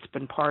 And that's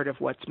been part of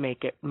what's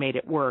made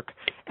it work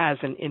as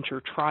an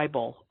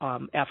intertribal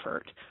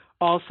effort.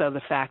 Also,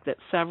 the fact that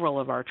several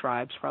of our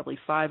tribes, probably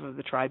 5 of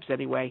the tribes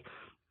anyway,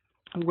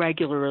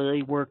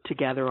 regularly work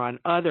together on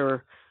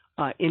other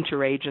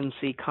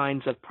interagency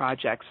kinds of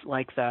projects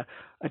like the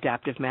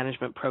adaptive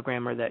management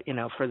program or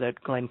for the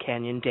Glen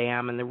Canyon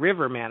Dam and the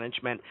river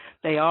management.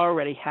 They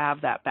already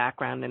have that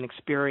background and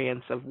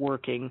experience of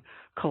working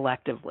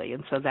collectively,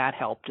 and so that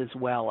helped as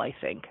well, I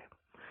think.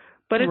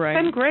 But it's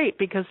been great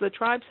because the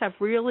tribes have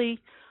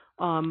really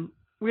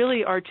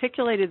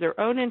articulated their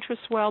own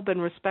interests well,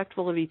 been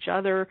respectful of each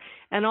other,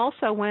 and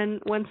also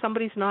when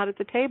somebody's not at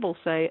the table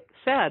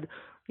said,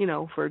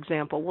 for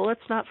example, well,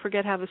 let's not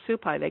forget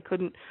Havasupai. They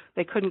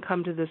couldn't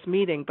come to this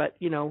meeting, but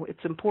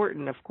it's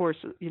important, of course,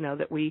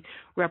 that we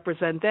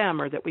represent them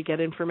or that we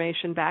get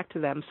information back to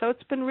them. So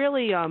it's been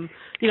really,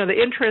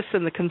 the interests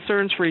and the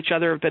concerns for each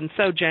other have been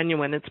so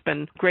genuine. It's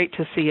been great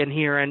to see and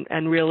hear,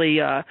 and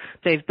really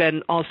they've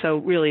been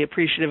also really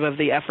appreciative of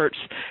the efforts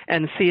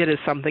and see it as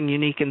something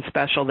unique and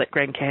special that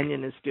Grand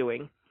Canyon is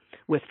doing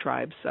with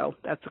tribes. So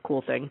that's a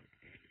cool thing.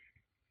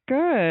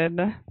 Good.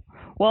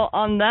 Well,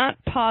 on that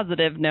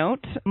positive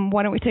note,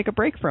 why don't we take a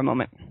break for a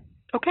moment?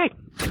 Okay.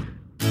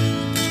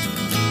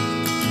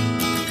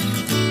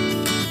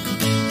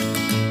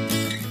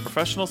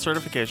 Professional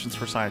Certifications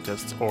for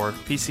Scientists, or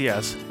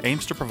PCS,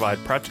 aims to provide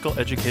practical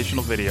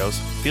educational videos,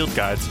 field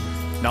guides,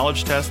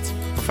 knowledge tests,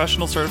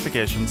 professional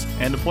certifications,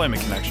 and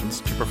employment connections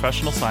to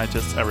professional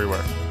scientists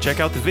everywhere. Check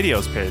out the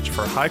videos page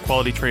for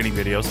high-quality training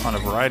videos on a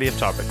variety of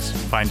topics.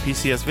 Find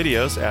PCS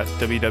videos at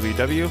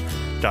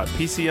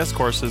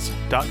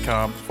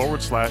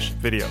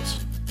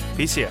www.pcscourses.com/videos.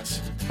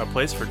 PCS, a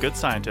place for good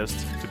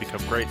scientists to become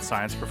great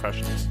science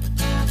professionals.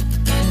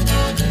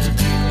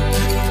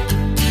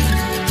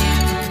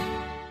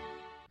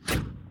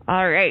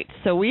 All right,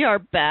 so we are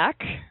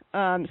back.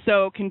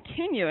 So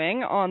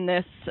continuing on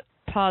this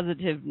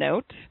positive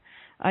note,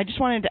 I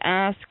just wanted to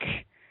ask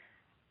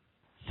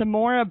some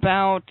more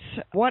about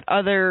what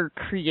other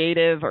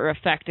creative or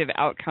effective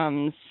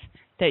outcomes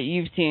that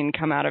you've seen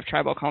come out of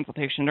tribal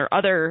consultation or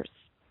other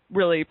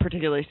really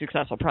particularly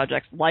successful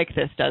projects like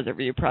this Desert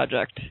View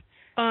project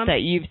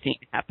that you've seen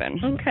happen.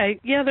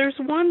 Okay. Yeah, there's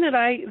one that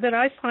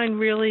I find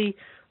really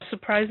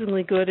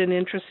surprisingly good and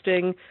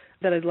interesting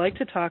that I'd like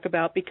to talk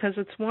about because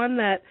it's one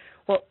that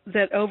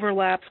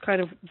overlaps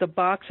kind of the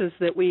boxes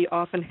that we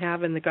often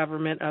have in the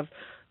government of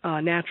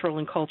natural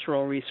and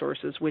cultural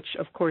resources, which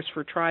of course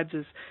for tribes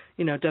is,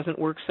 doesn't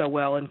work so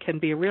well and can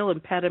be a real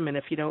impediment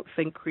if you don't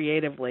think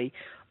creatively.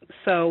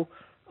 So,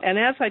 and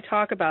as I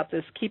talk about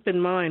this, keep in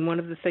mind one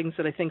of the things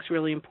that I think is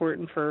really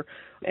important for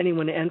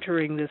anyone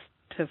entering this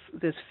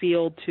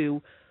field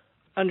to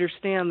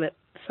understand that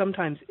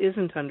sometimes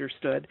isn't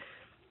understood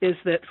is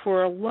that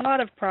for a lot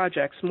of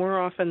projects, more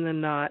often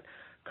than not,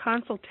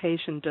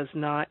 consultation does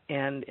not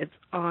end. It's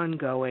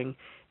ongoing,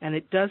 and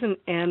it doesn't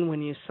end when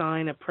you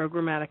sign a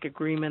programmatic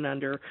agreement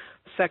under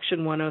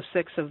Section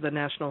 106 of the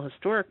National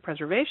Historic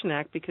Preservation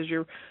Act because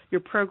your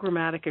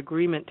programmatic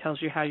agreement tells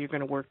you how you're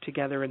going to work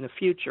together in the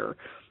future.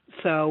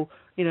 So,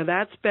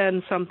 that's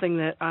been something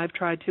that I've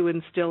tried to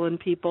instill in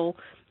people.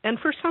 And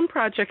for some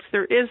projects,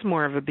 there is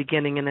more of a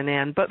beginning and an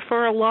end, but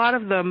for a lot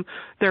of them,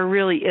 there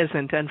really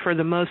isn't. And for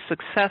the most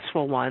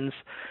successful ones,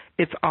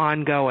 it's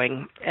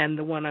ongoing. And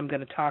the one I'm going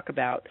to talk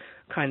about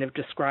kind of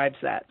describes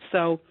that.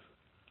 So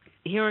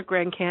here at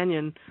Grand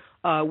Canyon,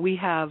 we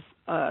have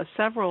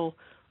several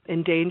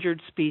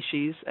endangered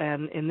species,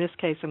 and in this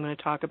case, I'm going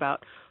to talk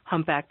about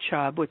humpback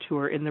chub, who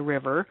are in the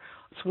river.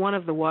 It's one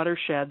of the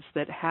watersheds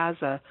that has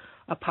a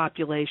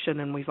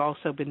population, and we've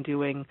also been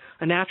doing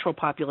a natural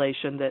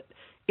population that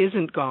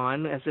isn't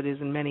gone, as it is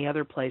in many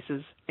other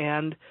places,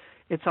 and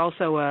it's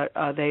also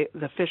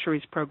the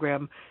fisheries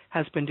program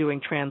has been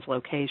doing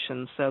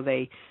translocation, so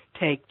they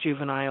take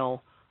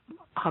juvenile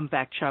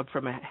humpback chub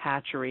from a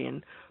hatchery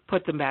and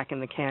put them back in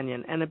the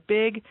canyon. And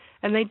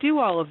they do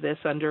all of this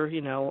under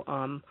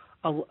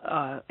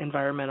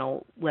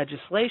environmental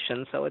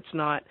legislation, so it's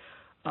not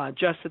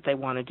just that they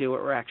want to do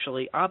it; we're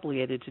actually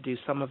obligated to do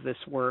some of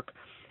this work.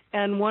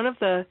 And one of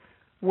the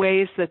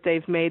ways that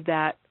they've made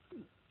that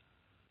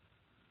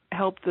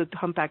help the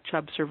humpback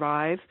chub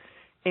survive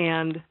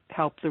and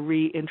help the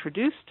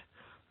reintroduced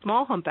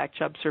small humpback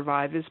chub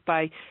survive is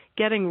by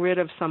getting rid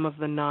of some of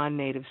the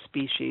non-native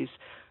species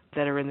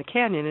that are in the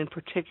canyon, and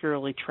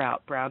particularly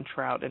trout, brown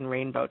trout and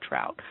rainbow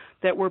trout,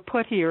 that were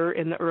put here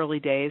in the early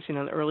days,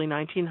 the early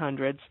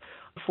 1900s,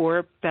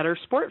 for better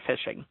sport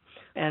fishing.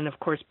 And, of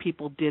course,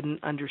 people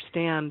didn't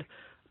understand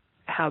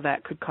how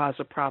that could cause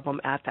a problem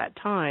at that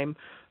time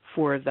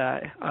for the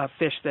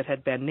fish that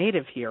had been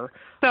native here.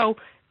 So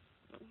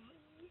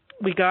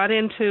we got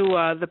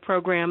into the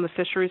program, the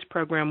fisheries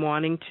program,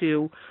 wanting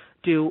to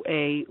do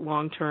a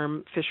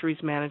long-term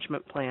fisheries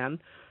management plan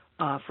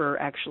for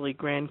actually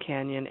Grand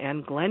Canyon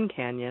and Glen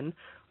Canyon,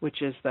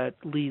 which is the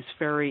Lee's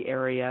Ferry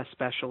area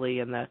especially,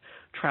 and the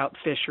trout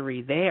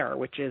fishery there,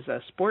 which is a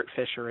sport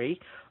fishery.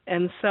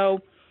 And so,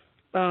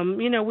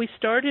 we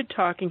started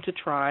talking to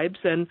tribes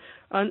and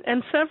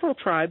several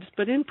tribes,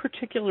 but in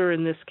particular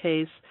in this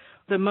case,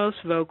 the most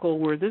vocal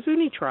were the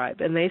Zuni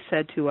tribe. And they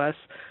said to us,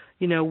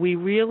 we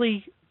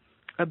really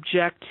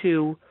object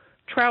to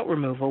trout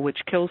removal, which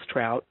kills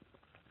trout.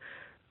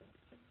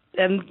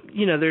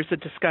 there's a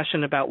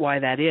discussion about why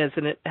that is,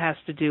 and it has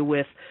to do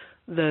with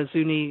the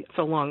Zuni. It's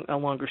a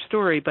longer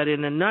story, but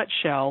in a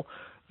nutshell,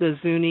 the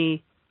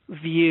Zuni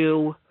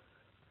view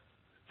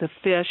the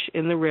fish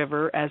in the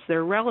river as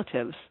their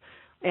relatives.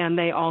 And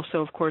they also,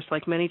 of course,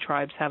 like many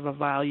tribes, have a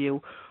value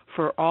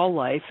for all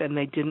life, and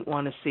they didn't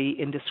want to see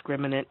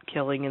indiscriminate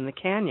killing in the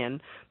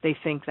canyon. They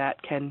think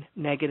that can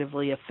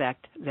negatively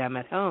affect them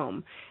at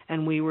home.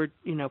 And we were,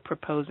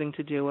 proposing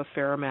to do a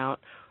fair amount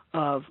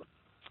of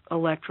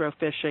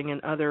electrofishing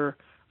and other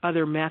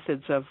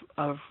methods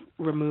of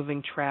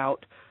removing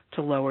trout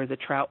to lower the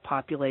trout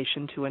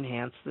population to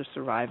enhance the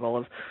survival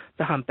of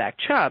the humpback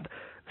chub.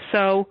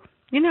 So,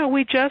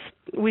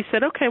 we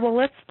said, okay, well,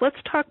 let's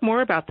talk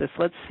more about this.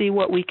 Let's see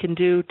what we can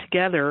do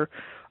together.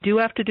 Do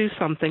have to do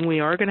something. We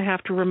are going to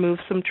have to remove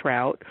some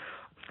trout,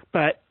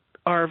 but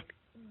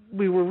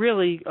we were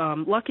really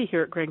lucky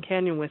here at Grand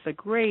Canyon with a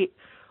great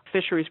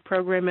fisheries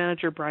program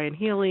manager, Brian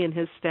Healy, and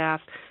his staff,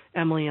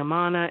 Emily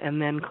Amana,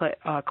 and then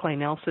Clay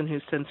Nelson,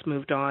 who's since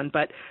moved on.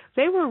 But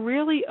they were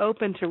really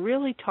open to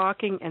really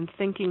talking and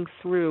thinking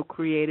through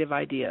creative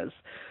ideas.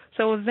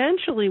 So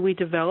eventually we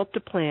developed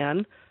a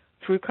plan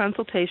through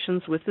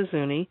consultations with the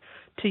Zuni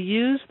to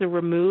use the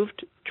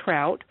removed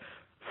trout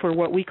for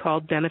what we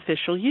called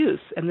beneficial use,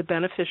 and the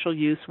beneficial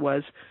use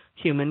was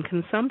human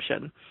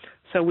consumption.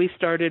 So we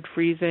started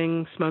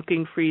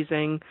smoking,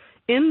 freezing,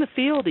 in the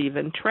field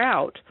even,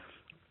 trout,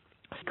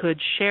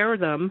 could share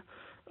them,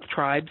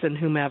 tribes and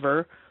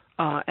whomever,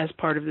 as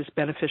part of this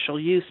beneficial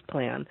use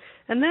plan.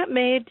 And that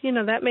made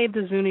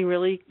the Zuni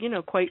really,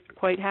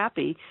 quite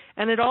happy.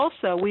 And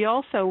we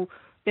also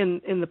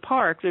in the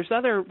park, there's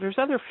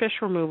other fish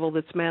removal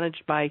that's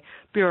managed by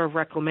Bureau of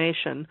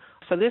Reclamation.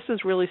 So this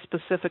is really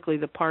specifically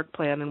the park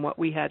plan and what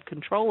we had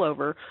control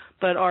over.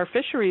 But our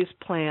fisheries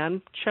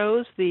plan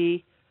chose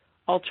the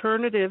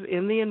alternative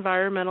in the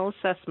environmental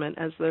assessment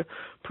as the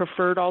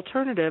preferred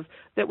alternative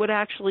that would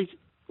actually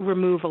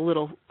remove a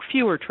little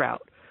fewer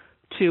trout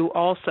to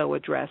also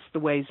address the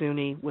way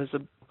Zuni was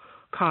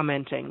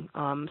commenting.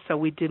 So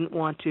we didn't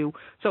want to.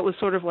 So it was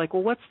sort of like,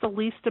 well, what's the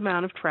least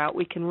amount of trout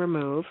we can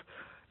remove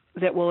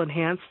that will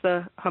enhance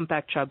the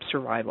humpback chub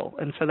survival?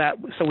 And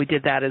so we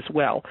did that as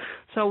well.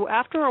 So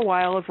after a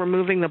while of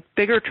removing the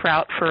bigger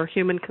trout for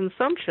human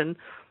consumption,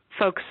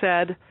 folks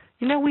said,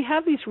 we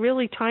have these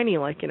really tiny,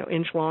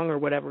 inch long or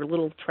whatever,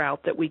 little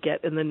trout that we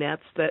get in the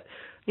nets that,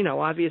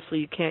 obviously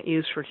you can't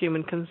use for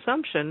human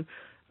consumption.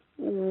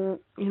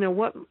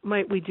 What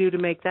might we do to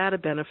make that a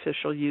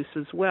beneficial use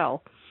as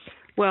well?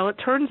 Well, it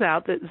turns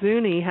out that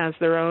Zuni has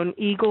their own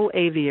eagle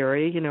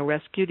aviary,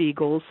 rescued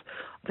eagles.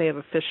 They have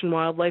a Fish and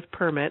Wildlife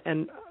permit,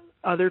 and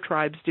other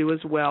tribes do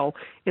as well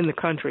in the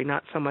country,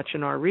 not so much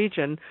in our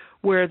region,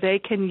 where they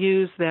can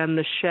use then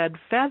the shed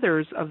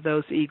feathers of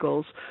those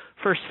eagles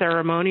for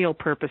ceremonial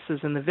purposes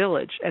in the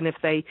village. And if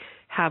they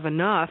have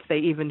enough, they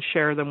even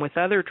share them with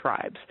other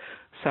tribes.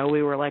 So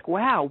we were like,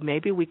 wow,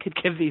 maybe we could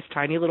give these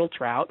tiny little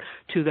trout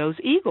to those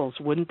eagles.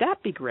 Wouldn't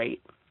that be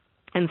great?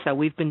 And so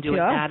we've been doing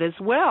that as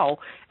well.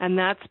 And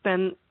that's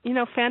been,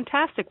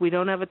 fantastic. We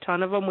don't have a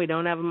ton of them. We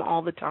don't have them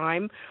all the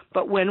time.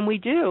 But when we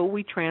do,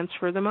 we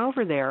transfer them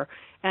over there.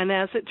 And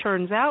as it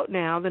turns out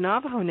now, the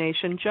Navajo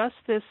Nation just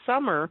this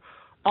summer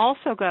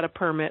also got a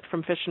permit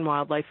from Fish and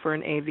Wildlife for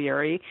an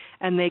aviary,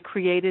 and they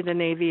created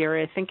an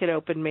aviary. I think it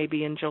opened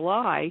maybe in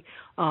July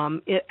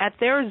at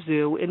their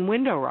zoo in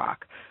Window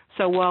Rock.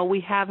 So while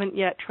we haven't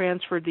yet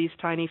transferred these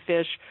tiny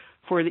fish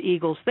for the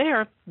eagles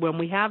there, when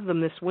we have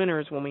them this winter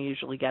is when we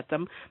usually get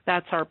them.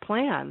 That's our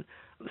plan.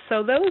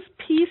 So those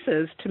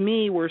pieces, to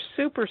me, were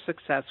super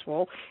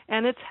successful,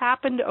 and it's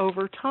happened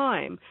over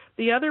time.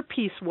 The other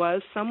piece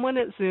was someone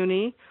at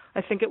Zuni,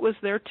 I think it was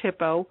their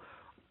TIPO,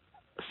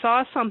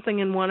 saw something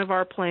in one of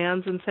our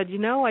plans and said,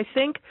 I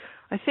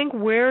think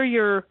where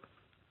you're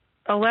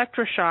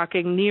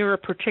electroshocking near a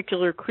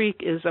particular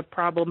creek is a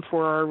problem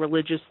for our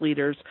religious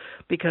leaders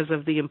because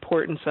of the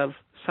importance of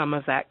some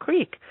of that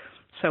creek.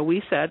 So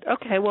we said,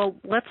 okay, well,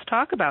 let's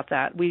talk about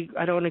that.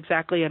 I don't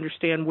exactly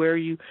understand where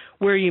you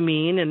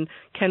mean, and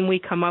can we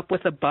come up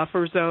with a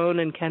buffer zone,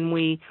 and can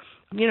we,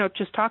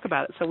 just talk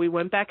about it. So we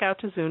went back out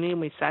to Zuni and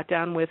we sat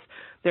down with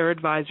their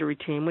advisory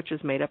team, which is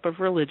made up of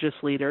religious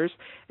leaders,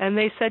 and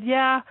they said,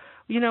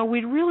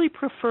 we'd really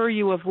prefer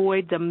you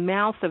avoid the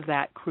mouth of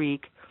that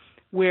creek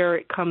where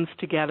it comes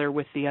together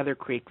with the other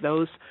creek.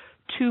 Those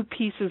two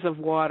pieces of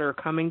water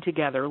coming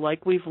together,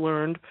 like we've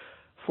learned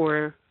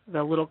for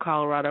the Little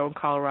Colorado and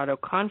Colorado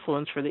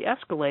confluence for the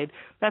Escalade,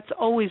 that's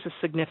always a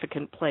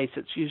significant place.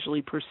 It's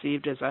usually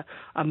perceived as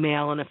a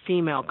male and a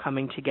female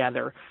coming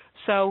together.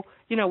 So,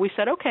 we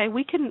said, okay,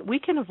 we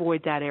can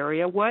avoid that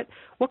area. What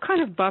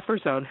kind of buffer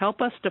zone?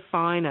 Help us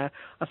define a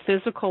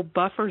physical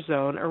buffer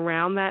zone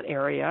around that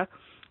area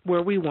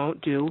where we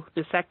won't do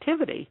this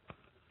activity.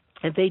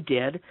 And they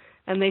did.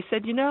 And they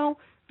said,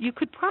 you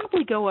could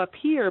probably go up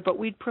here, but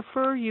we'd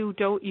prefer you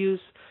don't use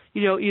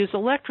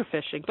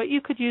electrofishing, but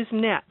you could use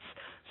nets.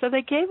 So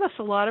they gave us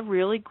a lot of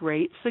really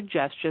great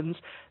suggestions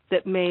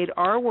that made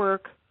our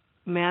work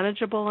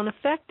manageable and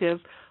effective,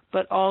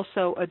 but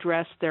also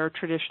address their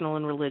traditional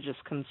and religious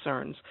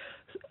concerns.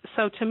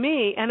 So to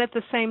me, and at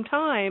the same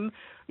time,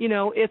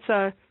 it's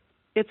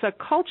a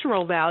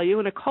cultural value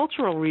and a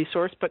cultural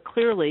resource, but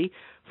clearly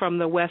from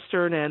the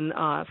Western and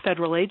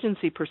federal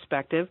agency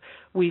perspective,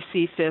 we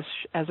see fish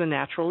as a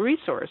natural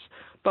resource.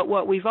 But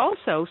what they've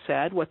also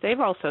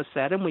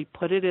said, and we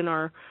put it in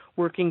our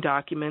working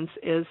documents,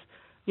 is,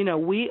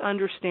 we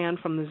understand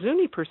from the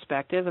Zuni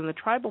perspective and the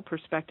tribal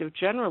perspective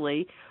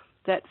generally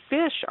that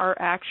fish are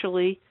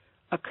actually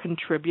a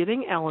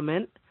contributing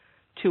element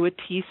to a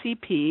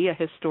TCP,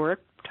 a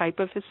type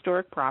of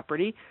historic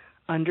property,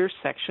 under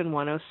Section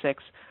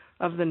 106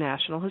 of the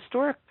National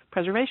Historic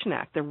Preservation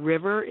Act. The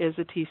river is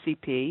a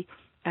TCP,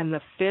 and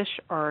the fish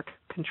are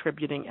a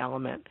contributing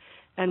element.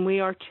 And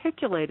we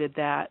articulated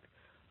that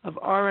of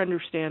our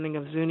understanding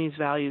of Zuni's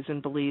values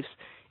and beliefs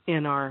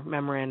in our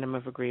Memorandum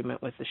of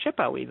Agreement with the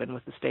SHPO, even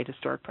with the State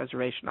Historic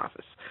Preservation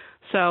Office.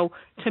 So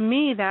to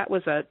me, that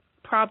was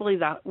probably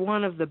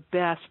one of the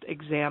best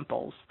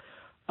examples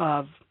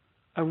of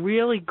a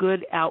really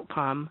good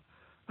outcome,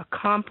 a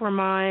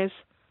compromise,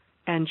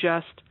 and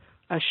just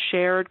a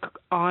shared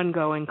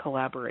ongoing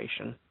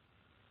collaboration.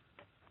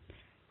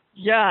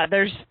 Yeah,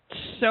 there's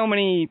so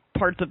many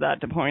parts of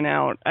that to point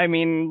out. I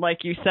mean,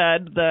 like you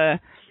said,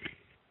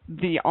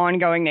 the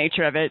ongoing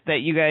nature of it, that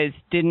you guys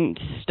didn't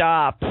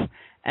stop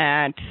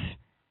at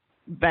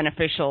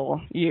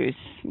beneficial use.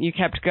 You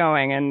kept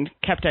going and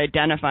kept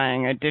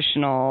identifying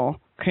additional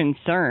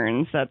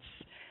concerns.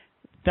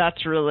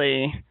 That's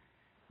really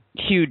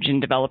huge in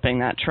developing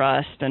that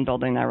trust and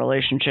building that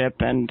relationship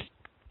and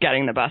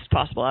getting the best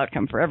possible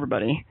outcome for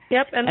everybody.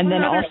 Yep, and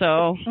then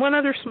also one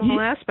other small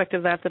aspect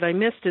of that I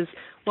missed is,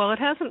 well, it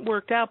hasn't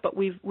worked out, but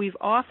we've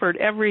offered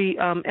every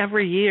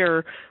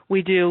year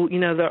we do,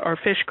 our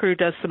fish crew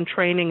does some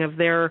training of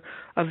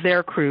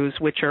their crews,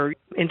 which are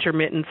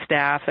intermittent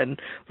staff and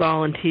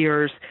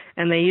volunteers,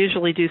 and they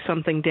usually do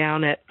something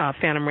down at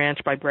Phantom Ranch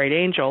by Bright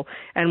Angel,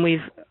 and we've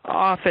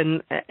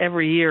often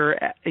every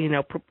year,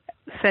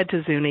 said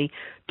to Zuni,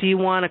 do you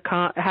want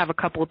to have a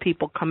couple of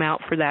people come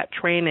out for that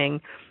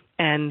training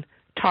and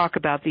talk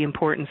about the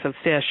importance of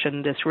fish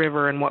and this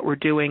river and what we're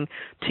doing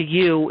to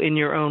you in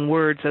your own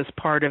words as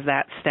part of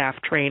that staff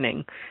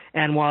training.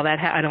 And while that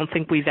I don't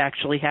think we've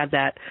actually had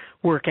that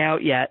work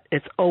out yet,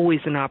 it's always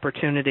an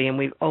opportunity, and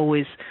we've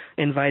always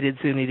invited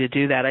Zuni to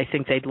do that. I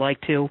think they'd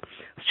like to.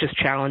 It's just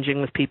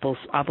challenging with people's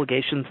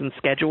obligations and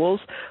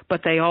schedules,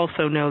 but they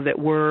also know that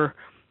we're,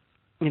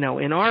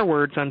 in our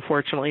words,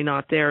 unfortunately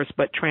not theirs,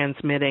 but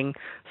transmitting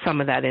some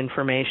of that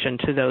information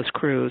to those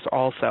crews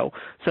also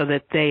so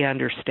that they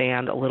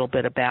understand a little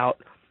bit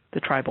about the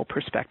tribal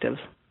perspectives.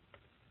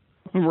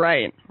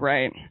 Right.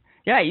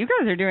 Yeah, you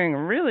guys are doing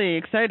really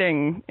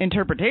exciting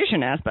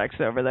interpretation aspects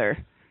over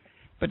there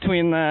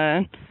between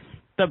the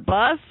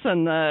bus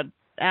and the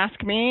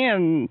Ask Me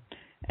and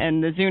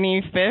the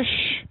Zuni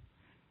fish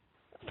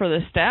for the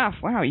staff.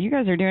 Wow, you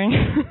guys are doing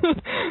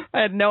I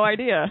had no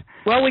idea.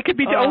 Well, we could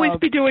always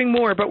be doing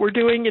more, but we're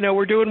doing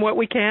what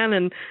we can,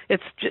 and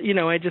it's,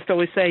 I just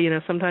always say,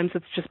 sometimes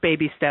it's just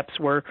baby steps.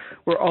 We're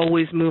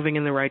always moving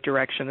in the right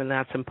direction, and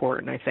that's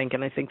important, I think,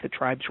 and I think the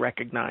tribes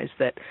recognize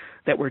that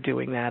we're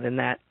doing that, and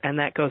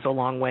that goes a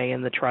long way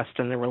in the trust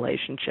and the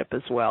relationship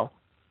as well.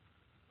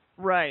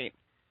 Right.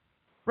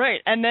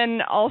 And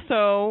then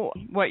also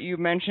what you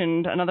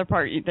mentioned, another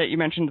part that you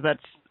mentioned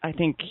that's, I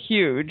think,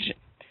 huge,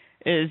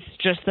 is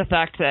just the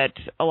fact that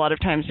a lot of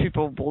times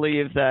people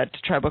believe that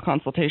tribal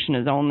consultation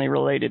is only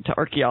related to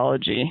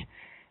archaeology.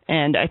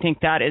 And I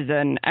think that is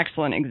an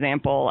excellent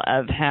example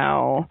of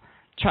how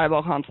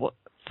tribal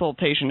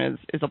consultation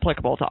is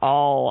applicable to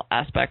all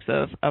aspects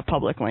of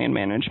public land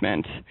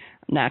management,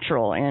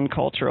 natural and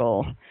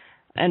cultural,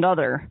 and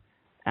other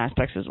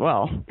aspects as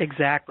well.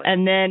 Exactly.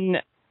 And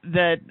then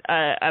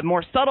a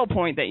more subtle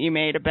point that you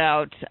made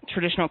about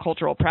traditional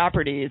cultural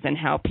properties and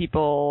how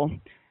people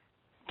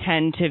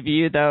tend to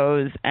view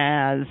those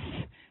as,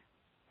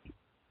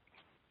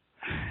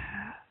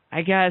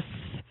 I guess,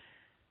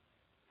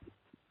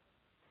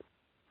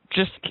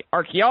 just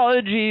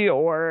archaeology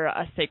or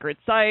a sacred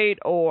site,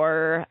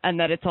 and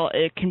that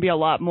it can be a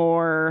lot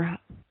more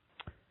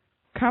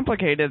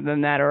complicated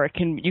than that, or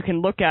you can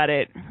look at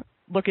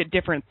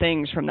different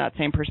things from that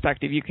same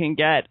perspective. You can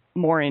get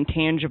more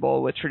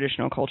intangible with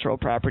traditional cultural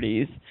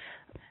properties,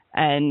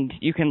 and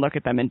you can look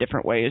at them in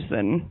different ways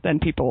than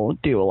people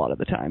do a lot of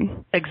the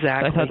time.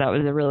 Exactly. So I thought that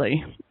was a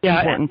really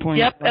important point.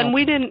 Yep, and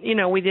we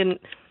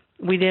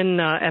didn't,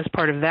 as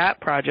part of that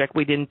project,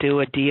 we didn't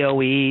do a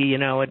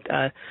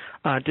DOE,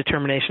 a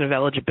determination of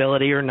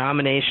eligibility or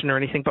nomination or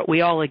anything, but we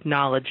all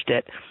acknowledged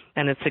it,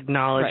 and it's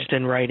acknowledged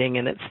in writing,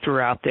 and it's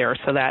throughout there.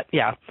 So that,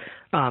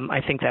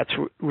 I think that's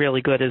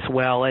really good as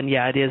well. And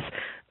it is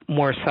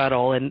more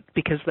subtle, and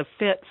because the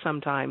fit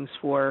sometimes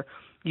for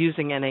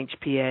using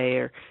NHPA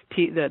or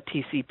the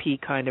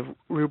TCP kind of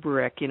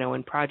rubric,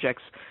 in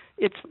projects,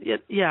 it's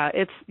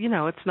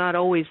not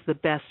always the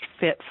best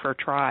fit for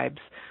tribes,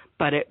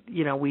 but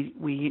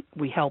we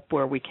help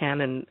where we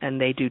can,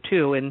 and they do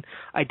too, in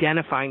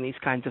identifying these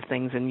kinds of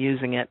things and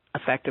using it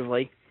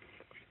effectively.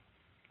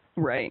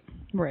 Right.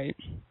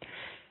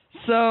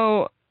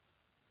 So,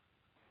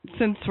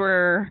 since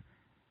we're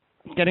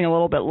getting a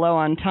little bit low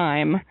on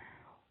time,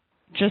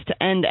 just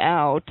to end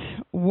out,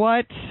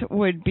 what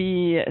would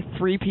be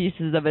 3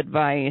 pieces of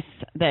advice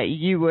that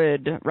you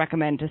would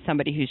recommend to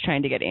somebody who's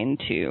trying to get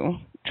into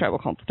tribal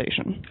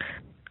consultation?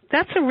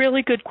 That's a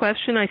really good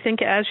question. I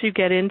think as you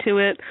get into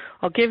it,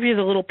 I'll give you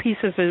the little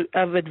pieces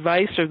of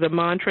advice or the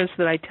mantras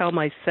that I tell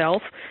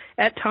myself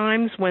at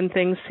times when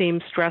things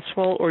seem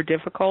stressful or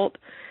difficult.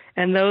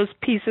 And those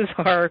pieces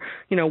are,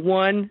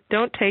 1,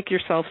 don't take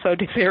yourself so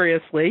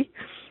seriously.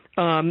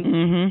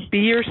 And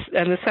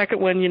the second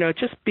one,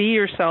 just be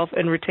yourself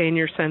and retain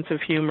your sense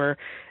of humor.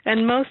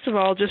 And most of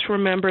all, just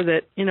remember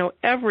that,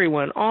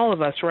 everyone, all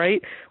of us,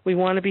 right? We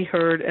want to be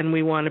heard and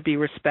we want to be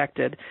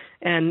respected.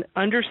 And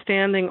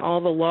understanding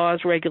all the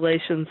laws,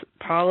 regulations,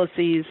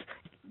 policies,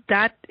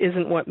 that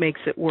isn't what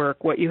makes it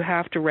work. What you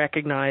have to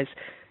recognize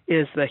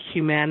is the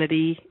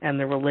humanity and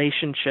the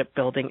relationship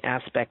building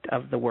aspect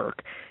of the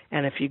work.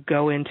 And if you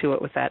go into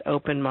it with that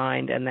open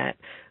mind and that,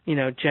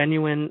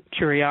 genuine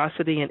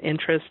curiosity and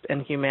interest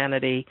and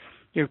humanity,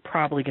 you're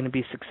probably going to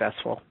be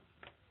successful.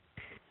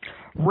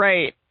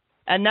 Right.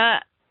 And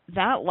that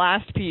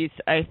last piece,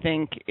 I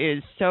think,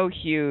 is so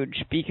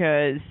huge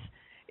because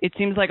it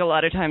seems like a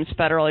lot of times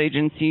federal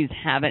agencies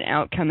have an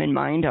outcome in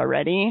mind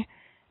already.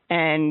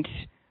 And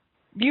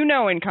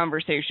in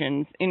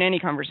conversations, in any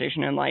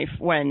conversation in life,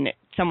 when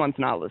someone's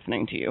not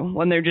listening to you,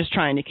 when they're just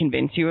trying to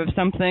convince you of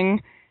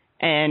something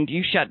and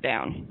you shut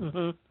down.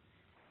 Mm-hmm.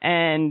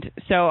 And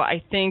so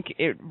I think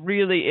it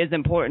really is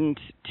important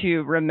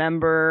to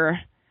remember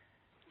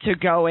to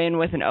go in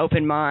with an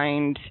open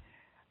mind,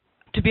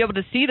 to be able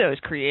to see those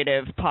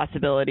creative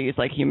possibilities,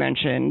 like you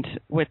mentioned,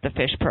 with the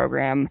fish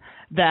program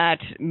that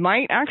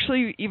might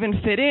actually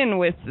even fit in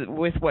with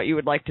what you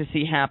would like to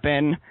see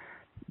happen.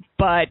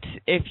 But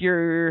if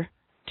you're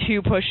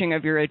too pushing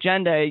of your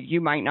agenda,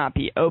 you might not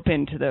be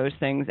open to those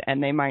things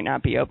and they might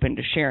not be open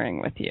to sharing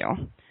with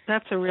you.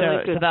 That's a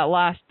really good... So that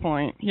last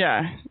point,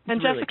 yeah.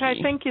 And Jessica, really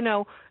I think,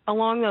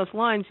 along those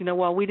lines,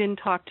 while we didn't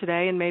talk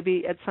today and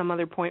maybe at some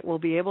other point we'll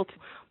be able to,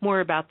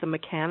 more about the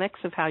mechanics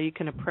of how you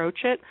can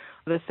approach it,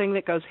 the thing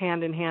that goes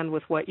hand in hand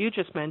with what you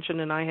just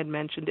mentioned and I had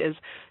mentioned is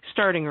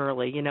starting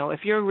early.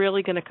 If you're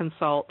really going to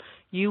consult,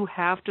 you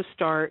have to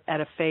start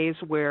at a phase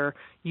where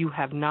you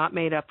have not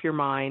made up your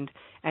mind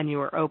and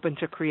you are open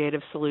to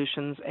creative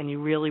solutions and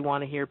you really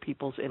want to hear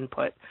people's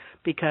input,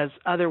 because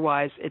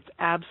otherwise it's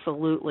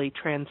absolutely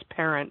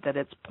transparent that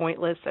it's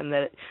pointless and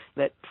that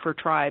for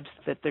tribes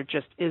that there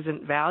just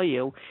isn't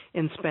value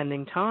in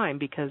spending time,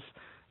 because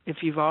if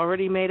you've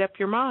already made up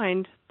your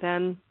mind,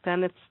 then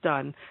it's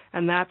done.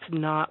 And that's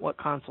not what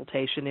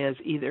consultation is,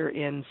 either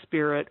in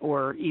spirit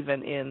or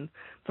even in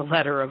the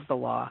letter of the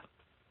law.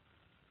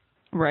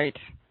 Right.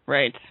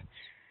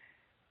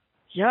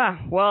 Yeah,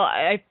 well,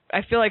 I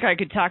feel like I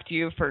could talk to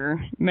you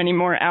for many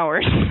more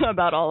hours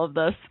about all of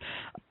this,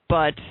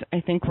 but I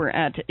think we're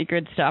at a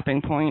good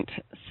stopping point.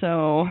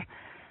 So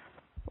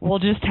we'll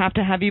just have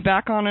to have you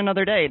back on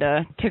another day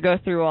to go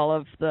through all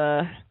of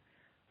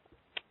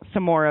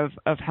some more of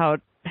how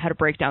to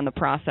break down the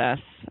process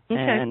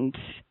and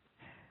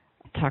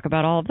talk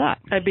about all of that.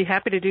 I'd be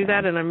happy to do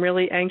that, and I'm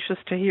really anxious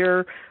to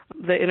hear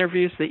the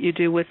interviews that you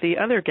do with the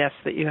other guests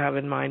that you have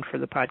in mind for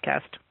the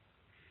podcast.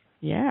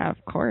 Yeah,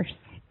 of course.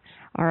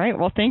 All right.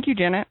 Well, thank you,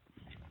 Janet.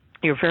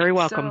 You're very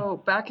welcome. So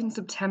back in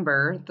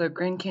September, the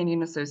Grand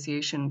Canyon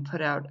Association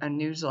put out a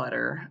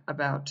newsletter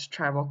about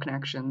tribal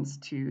connections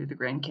to the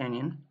Grand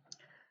Canyon.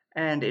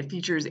 And it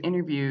features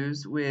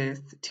interviews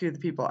with 2 of the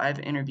people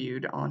I've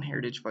interviewed on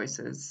Heritage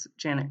Voices,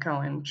 Janet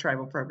Cohen,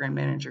 Tribal Program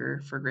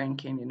Manager for Grand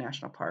Canyon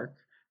National Park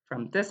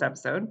from this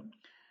episode,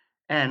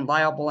 and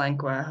Lyle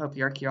Belanqua,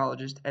 Hopi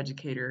archaeologist,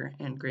 educator,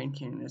 and Grand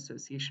Canyon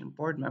Association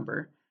board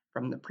member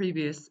from the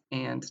previous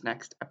and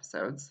next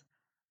episodes,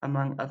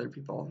 among other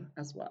people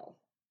as well.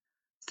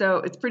 So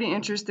it's pretty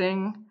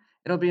interesting.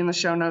 It'll be in the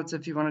show notes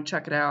if you want to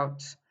check it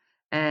out.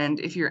 And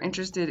if you're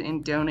interested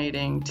in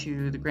donating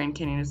to the Grand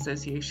Canyon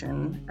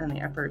Association and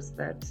the efforts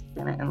that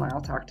Janet and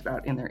Lyle talked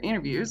about in their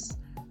interviews,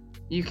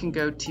 you can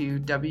go to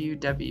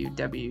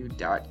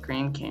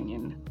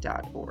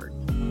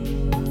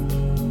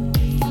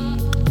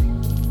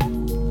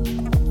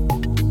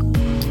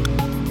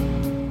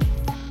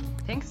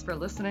Thanks for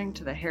listening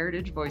to the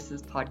Heritage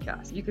Voices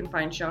podcast. You can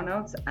find show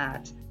notes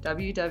at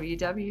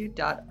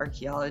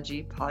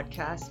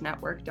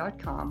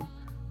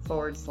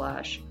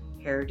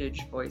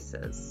www.archaeologypodcastnetwork.com/Heritage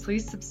Voices.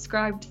 Please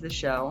subscribe to the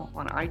show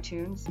on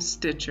iTunes,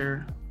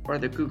 Stitcher, or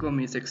the Google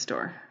Music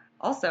Store.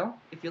 Also,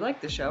 if you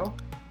like the show,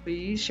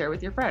 please share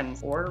with your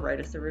friends or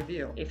write us a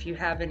review. If you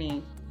have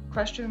any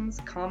questions,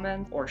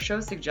 comments, or show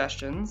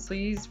suggestions,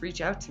 please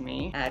reach out to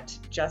me at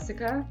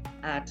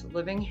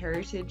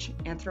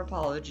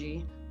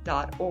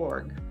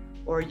jessica@livingheritageanthropology.org,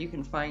 or you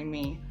can find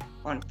me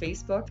on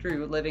Facebook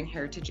through Living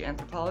Heritage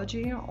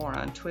Anthropology or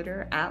on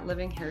Twitter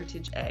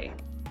 @LivingHeritageA.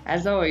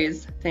 As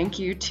always, thank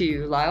you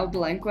to Lyle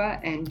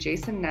Belanqua and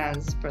Jason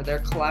Nez for their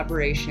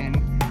collaboration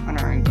on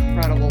our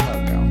incredible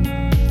logo.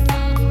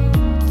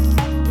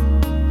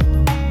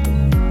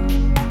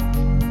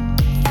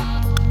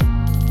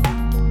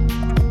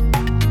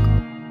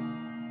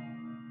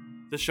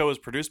 This show is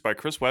produced by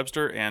Chris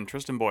Webster and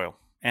Tristan Boyle,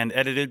 and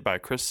edited by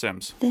Chris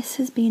Sims. This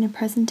has been a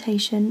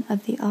presentation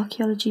of the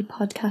Archaeology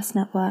Podcast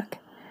Network.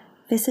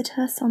 Visit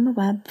us on the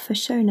web for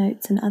show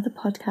notes and other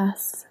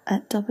podcasts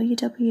at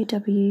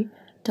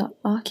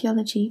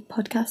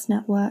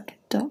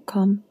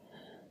www.archaeologypodcastnetwork.com.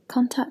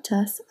 Contact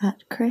us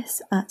at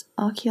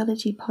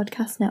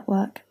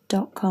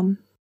chris@archaeologypodcastnetwork.com.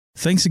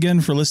 Thanks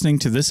again for listening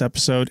to this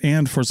episode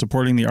and for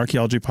supporting the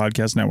Archaeology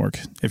Podcast Network.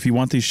 If you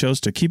want these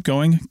shows to keep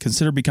going,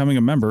 consider becoming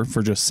a member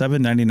for just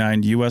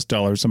 $7.99 US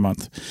a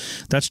month.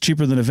 That's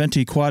cheaper than a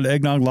venti quad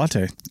eggnog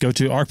latte. Go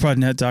to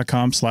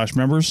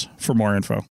arcpodnet.com/members for more info.